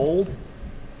it cold,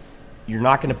 you're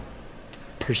not going to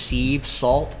perceive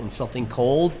salt in something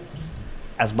cold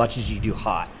as much as you do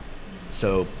hot.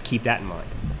 So keep that in mind.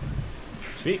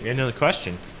 Sweet. We have another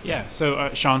question. Yeah.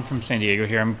 So Sean from San Diego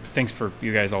here. Thanks for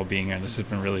you guys all being here. This has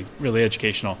been really, really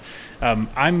educational.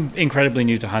 I'm incredibly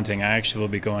new to hunting. I actually will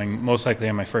be going most likely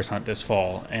on my first hunt this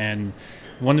fall. And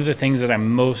one of the things that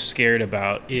I'm most scared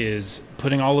about is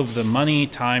putting all of the money,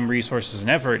 time, resources, and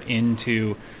effort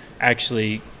into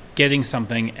actually getting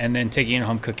something and then taking it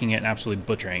home, cooking it, and absolutely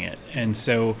butchering it. And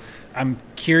so I'm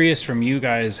curious from you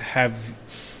guys,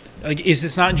 is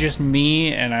this not just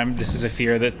me and this is a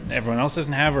fear that everyone else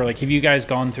doesn't have, or like have you guys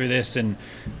gone through this and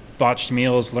botched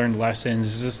meals, learned lessons?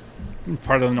 Is this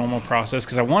part of the normal process?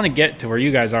 Because I want to get to where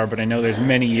you guys are, but I know there's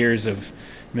many years of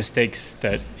mistakes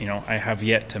that I have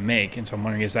yet to make, and so I'm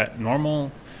wondering, is that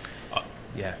normal?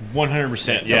 Yeah,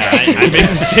 100%. Yeah, I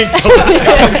make mistakes.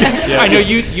 Yeah. I know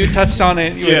you touched on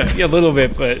it a little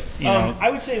bit, but I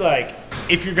would say, like,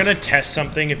 if you're gonna test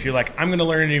something, if you're like, I'm gonna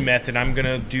learn a new method, I'm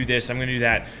gonna do this, I'm gonna do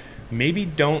that, maybe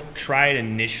don't try it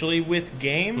initially with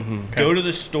game. Mm-hmm. Go to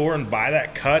the store and buy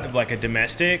that cut of like a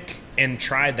domestic and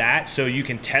try that so you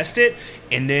can test it,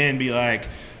 and then be like,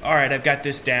 all right, I've got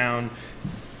this down.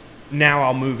 Now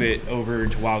I'll move it over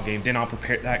to wild game. Then I'll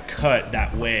prepare that cut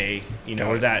that way,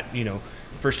 or that,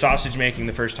 for sausage making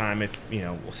the first time. If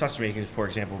sausage making is a poor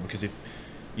example, because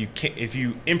if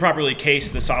you improperly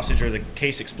case the sausage or the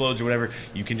case explodes or whatever,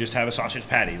 you can just have a sausage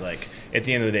patty, like, at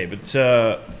the end of the day. But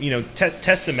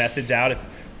test the methods out if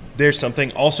there's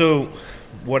something. Also,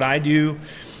 what I do,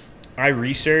 I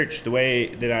research. The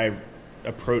way that I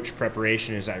approach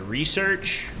preparation is I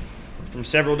research from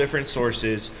several different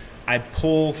sources. I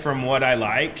pull from what I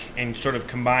like and sort of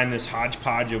combine this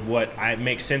hodgepodge of what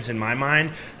makes sense in my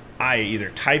mind. I either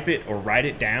type it or write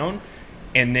it down,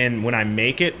 and then when I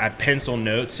make it, I pencil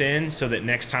notes in so that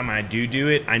next time I do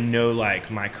it, I know,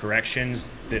 like, my corrections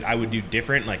that I would do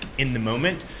different, like, in the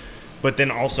moment. But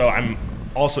then also, I'm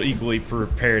also equally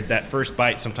prepared. That first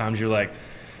bite, sometimes you're like,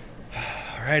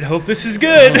 all right, hope this is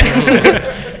good.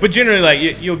 But generally,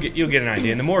 like, you'll get an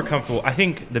idea. And the more comfortable, I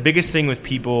think the biggest thing with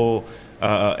people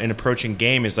in approaching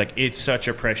game is, like, it's such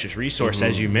a precious resource,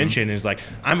 as you mentioned, is like,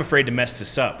 I'm afraid to mess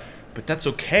this up, but that's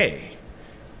okay.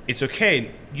 It's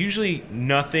okay. Usually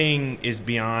nothing is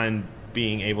beyond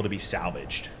being able to be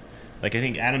salvaged. Like, I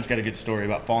think Adam's got a good story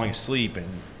about falling asleep and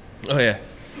I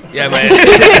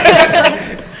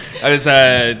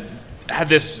had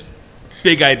this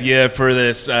big idea for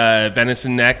this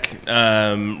venison neck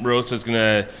roast. I was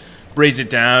gonna braise it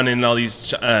down in all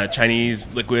these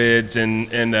Chinese liquids, and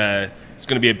it's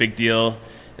gonna be a big deal.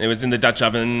 And it was in the Dutch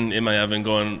oven, in my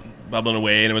oven, bubbling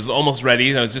away, and it was almost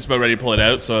ready. I was just about ready to pull it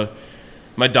out. So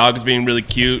my dog was being really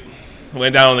cute. I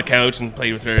went down on the couch and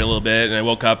played with her a little bit, and I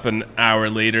woke up an hour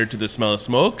later to the smell of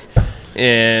smoke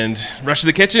and rushed to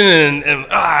the kitchen, and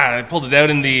I pulled it out,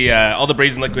 and all the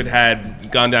braised liquid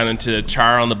had gone down into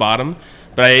char on the bottom.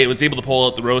 But I was able to pull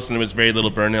out the roast, and there was very little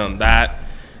burning on that.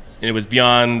 And it was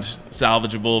beyond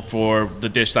salvageable for the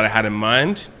dish that I had in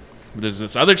mind. There's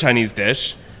this other Chinese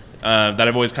dish that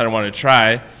I've always kind of wanted to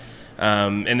try.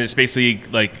 And it's basically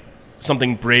like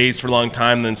something braised for a long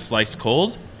time, then sliced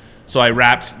cold. So I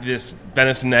wrapped this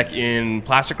venison neck in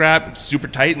plastic wrap, super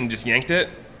tight, and just yanked it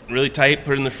really tight,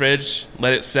 put it in the fridge,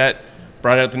 let it set,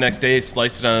 brought it out the next day,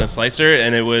 sliced it on a slicer,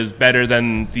 and it was better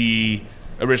than the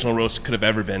original roast could have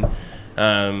ever been.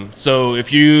 So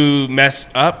if you messed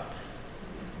up,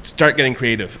 start getting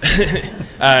creative.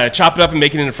 Chop it up and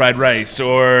make it into fried rice,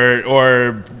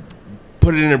 or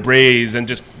put it in a braise and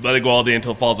just let it go all day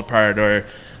until it falls apart. Or,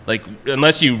 like,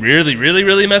 unless you really, really,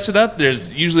 really mess it up,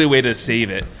 there's usually a way to save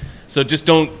it. So just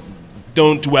don't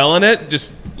dwell on it.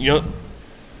 Just,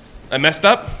 I messed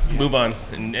up, move on,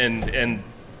 and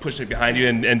push it behind you,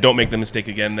 and don't make the mistake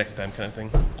again next time, kind of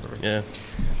thing. Yeah.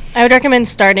 I would recommend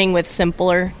starting with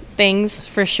simpler things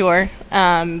for sure,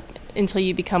 until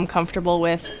you become comfortable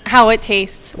with how it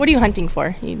tastes. What are you hunting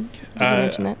for? Did you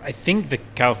mention that? I think the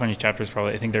California chapter is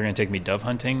probably, I think they're going to take me dove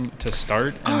hunting to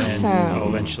start, and Awesome. then I'll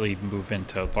eventually move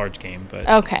into large game. But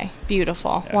Okay,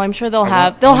 beautiful. Well, I'm sure they'll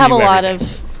have a lot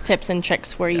of tips and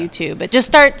tricks for you too. But just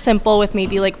start simple with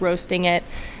maybe like roasting it,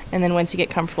 and then once you get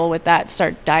comfortable with that,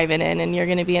 start diving in, and you're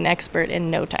going to be an expert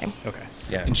in no time. Okay.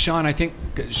 Yeah. And Sean and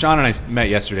I met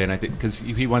yesterday, and I think because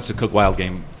he wants to cook wild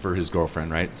game for his girlfriend,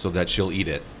 right, so that she'll eat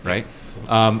it, right?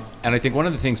 And I think one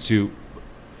of the things too,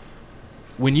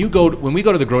 when we go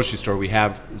to the grocery store,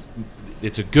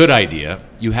 it's a good idea.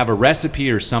 You have a recipe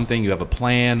or something, you have a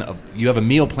plan, you have a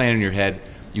meal plan in your head.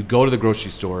 You go to the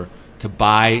grocery store to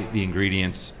buy the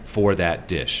ingredients for that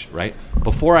dish, right?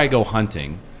 Before I go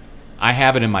hunting, I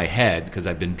have it in my head, because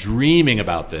I've been dreaming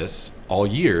about this all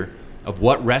year, of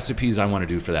what recipes I want to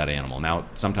do for that animal. Now,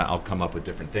 sometimes I'll come up with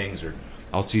different things, or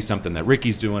I'll see something that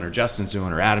Ricky's doing, or Justin's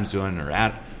doing, or Adam's doing, or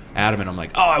Adam, and I'm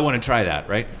like, oh, I want to try that,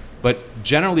 right? But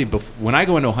generally, when I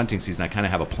go into a hunting season, I kind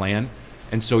of have a plan,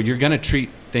 and so you're going to treat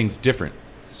things different.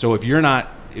 So if you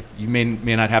may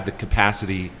not have the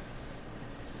capacity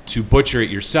to butcher it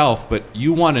yourself, but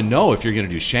you want to know if you're going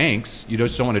to do shanks. You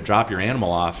just don't want to drop your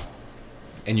animal off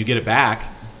and you get it back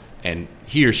and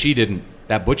he or she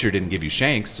that butcher didn't give you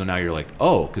shanks, so now you're like,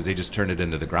 oh, because they just turned it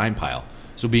into the grind pile.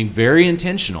 So being very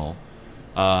intentional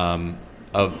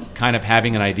of kind of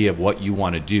having an idea of what you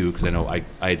want to do, because I know I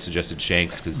had suggested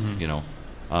shanks because,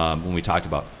 when we talked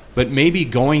about, but maybe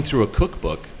going through a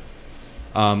cookbook,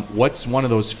 what's one of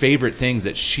those favorite things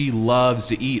that she loves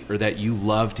to eat or that you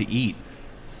love to eat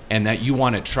and that you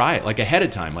want to try it, like ahead of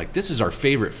time, like this is our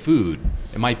favorite food.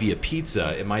 It might be a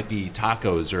pizza, it might be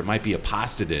tacos, or it might be a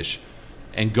pasta dish,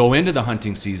 and go into the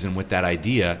hunting season with that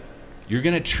idea. You're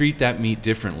going to treat that meat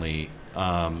differently,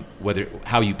 whether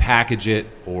how you package it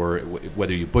or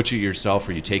whether you butcher it yourself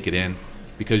or you take it in,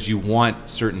 because you want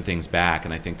certain things back.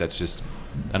 And I think that's just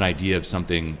an idea of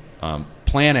something.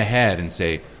 Plan ahead and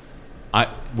say,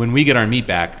 when we get our meat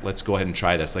back, let's go ahead and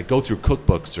try this. Like go through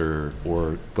cookbooks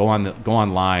or go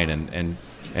online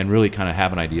and really kind of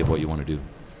have an idea of what you want to do.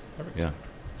 Perfect. Yeah.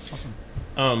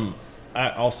 Awesome.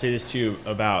 I'll say this too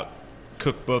about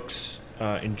cookbooks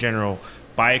in general.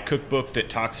 Buy a cookbook that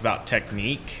talks about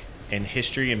technique and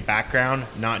history and background,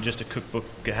 not just a cookbook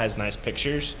that has nice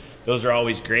pictures. Those are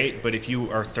always great, but if you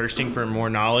are thirsting for more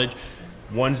knowledge,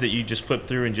 ones that you just flip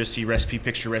through and just see recipe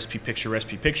picture,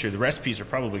 the recipes are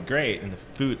probably great and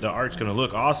the art's going to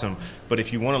look awesome, but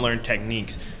if you want to learn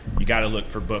techniques, you got to look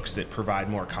for books that provide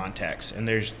more context. And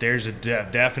there's a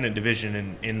definite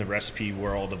division in the recipe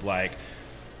world of like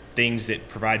things that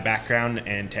provide background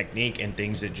and technique and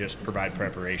things that just provide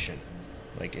preparation,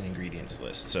 like an ingredients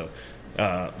list. So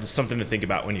it's something to think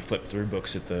about when you flip through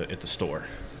books at the store.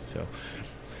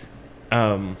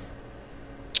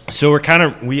 So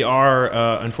we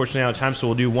are unfortunately out of time, so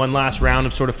we'll do one last round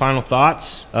of sort of final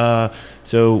thoughts.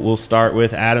 So we'll start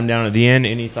with Adam down at the end.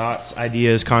 Any thoughts,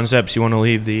 ideas, concepts you want to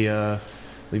leave the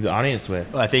audience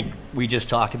with? Well, I think we just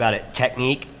talked about it.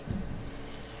 Technique,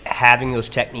 having those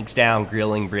techniques down,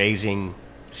 grilling, braising,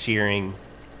 searing,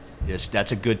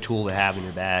 that's a good tool to have in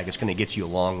your bag. It's going to get you a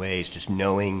long ways, just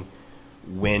knowing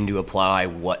when to apply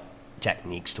what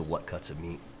techniques to what cuts of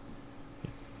meat.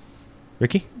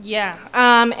 Ricky? Yeah.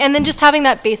 And then just having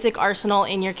that basic arsenal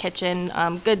in your kitchen,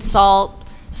 good salt,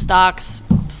 stocks,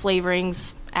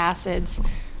 flavorings, acids.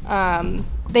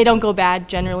 They don't go bad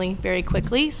generally very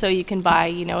quickly, so you can buy,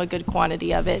 a good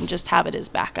quantity of it and just have it as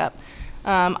backup.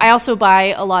 I also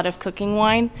buy a lot of cooking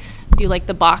wine, do like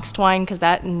the boxed wine because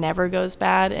that never goes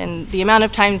bad, and the amount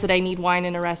of times that I need wine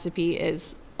in a recipe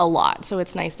is a lot, so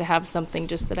it's nice to have something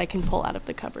just that I can pull out of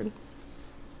the cupboard.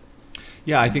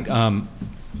 Yeah, I think a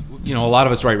lot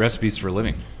of us write recipes for a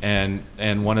living, and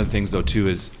one of the things though too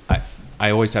is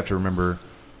I always have to remember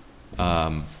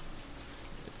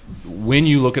when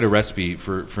you look at a recipe,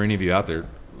 for any of you out there,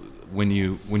 when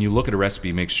you look at a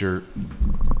recipe, make sure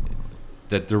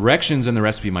that directions in the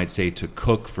recipe might say to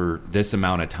cook for this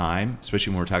amount of time,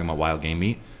 especially when we're talking about wild game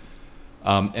meat.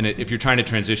 And if you're trying to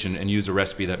transition and use a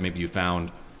recipe that maybe you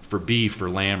found for beef or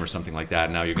lamb or something like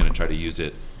that, now you're going to try to use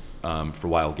it for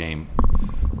wild game,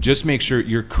 just make sure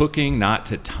you're cooking not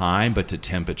to time but to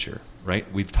temperature,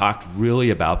 right? We've talked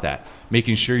really about that,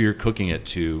 making sure you're cooking it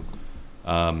to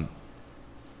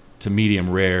medium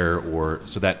rare, or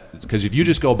so that, because if you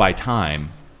just go by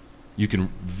time, you can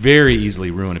very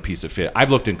easily ruin a piece of fish.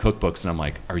 I've looked in cookbooks and I'm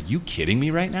like, are you kidding me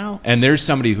right now? And there's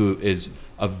somebody who is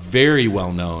a very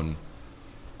well-known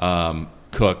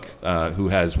cook who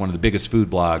has one of the biggest food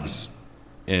blogs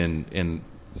in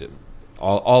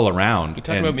all around. You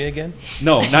talking about me again?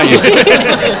 No, not you.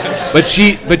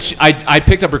 but I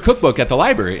picked up her cookbook at the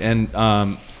library and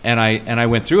I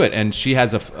went through it, and she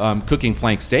has a cooking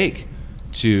flank steak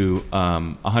to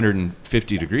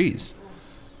 150 degrees,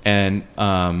 and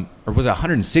or was it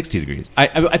 160 degrees?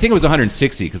 I think it was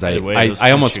 160 because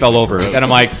I almost fell over, and I'm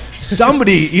like,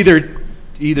 somebody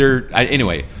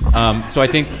anyway. So I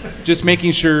think just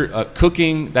making sure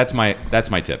cooking, that's my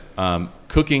tip.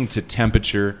 Cooking to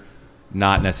temperature,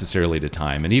 not necessarily to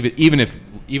time. And even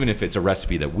if it's a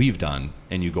recipe that we've done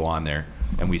and you go on there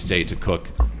and we say to cook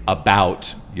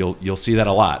about, you'll see that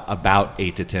a lot, about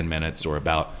 8 to 10 minutes, or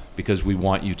about, because we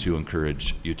want you to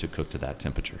encourage you to cook to that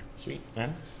temperature. Sweet,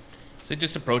 man. So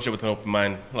just approach it with an open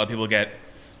mind. A lot of people get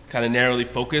kind of narrowly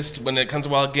focused when it comes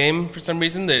to wild game for some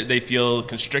reason. They feel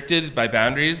constricted by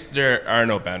boundaries. There are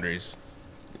no boundaries.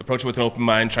 Approach it with an open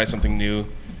mind, try something new.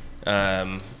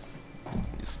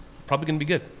 It's probably going to be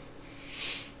good.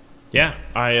 Yeah,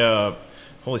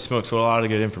 holy smokes, what a lot of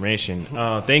good information.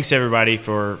 Thanks everybody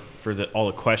for all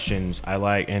the questions.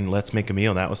 And let's make a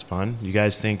meal. That was fun. You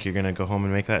guys think you're gonna go home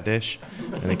and make that dish?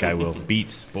 I think I will.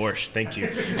 Beets, borscht. Thank you.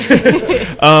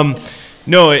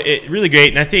 No, it really great.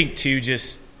 And I think too,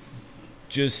 just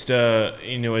just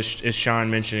as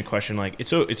Sean mentioned, a question like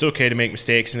it's okay to make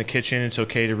mistakes in the kitchen. It's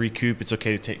okay to recoup. It's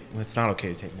okay to take. Well, it's not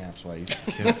okay to take naps while you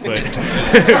cook, but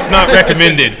it's not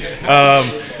recommended.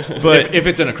 But if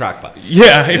it's in a crock pot,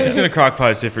 yeah, if it's in a crock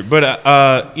pot, it's different. But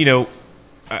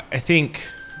I think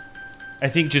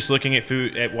just looking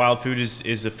at wild food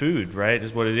is a food, right?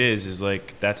 Is what it is. Is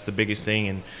like that's the biggest thing,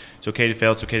 and it's okay to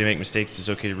fail. It's okay to make mistakes. It's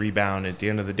okay to rebound. At the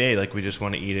end of the day, like we just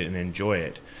want to eat it and enjoy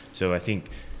it. So I think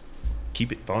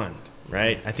keep it fun,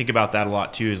 right? I think about that a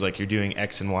lot too. Is like you're doing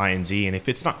X and Y and Z, and if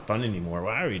it's not fun anymore,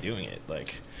 why are you doing it?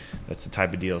 Like that's the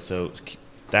type of deal. So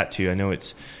that too. I know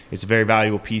it's a very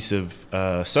valuable piece of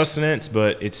sustenance,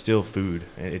 but it's still food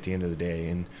at the end of the day,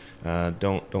 and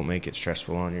don't make it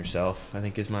stressful on yourself, I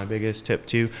think is my biggest tip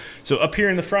too. So up here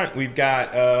in the front, we've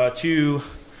got two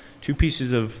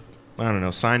pieces of, I don't know,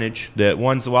 signage. The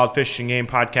one's the Wild Fishing Game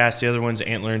podcast. The other one's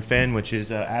Antler and Fin, which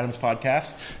is Adam's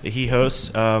podcast that he hosts,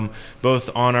 both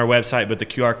on our website, but the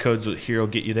QR codes here will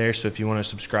get you there. So if you want to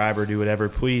subscribe or do whatever,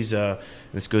 please,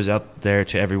 this goes out there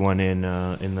to everyone in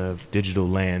the digital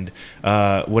land.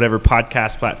 Whatever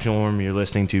podcast platform you're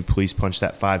listening to, please punch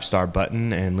that 5-star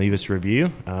button and leave us a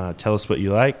review. Tell us what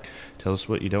you like. Tell us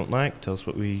what you don't like. Tell us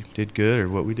what we did good or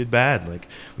what we did bad. Like,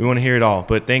 we want to hear it all.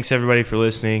 But thanks, everybody, for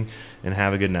listening, and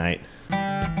have a good night.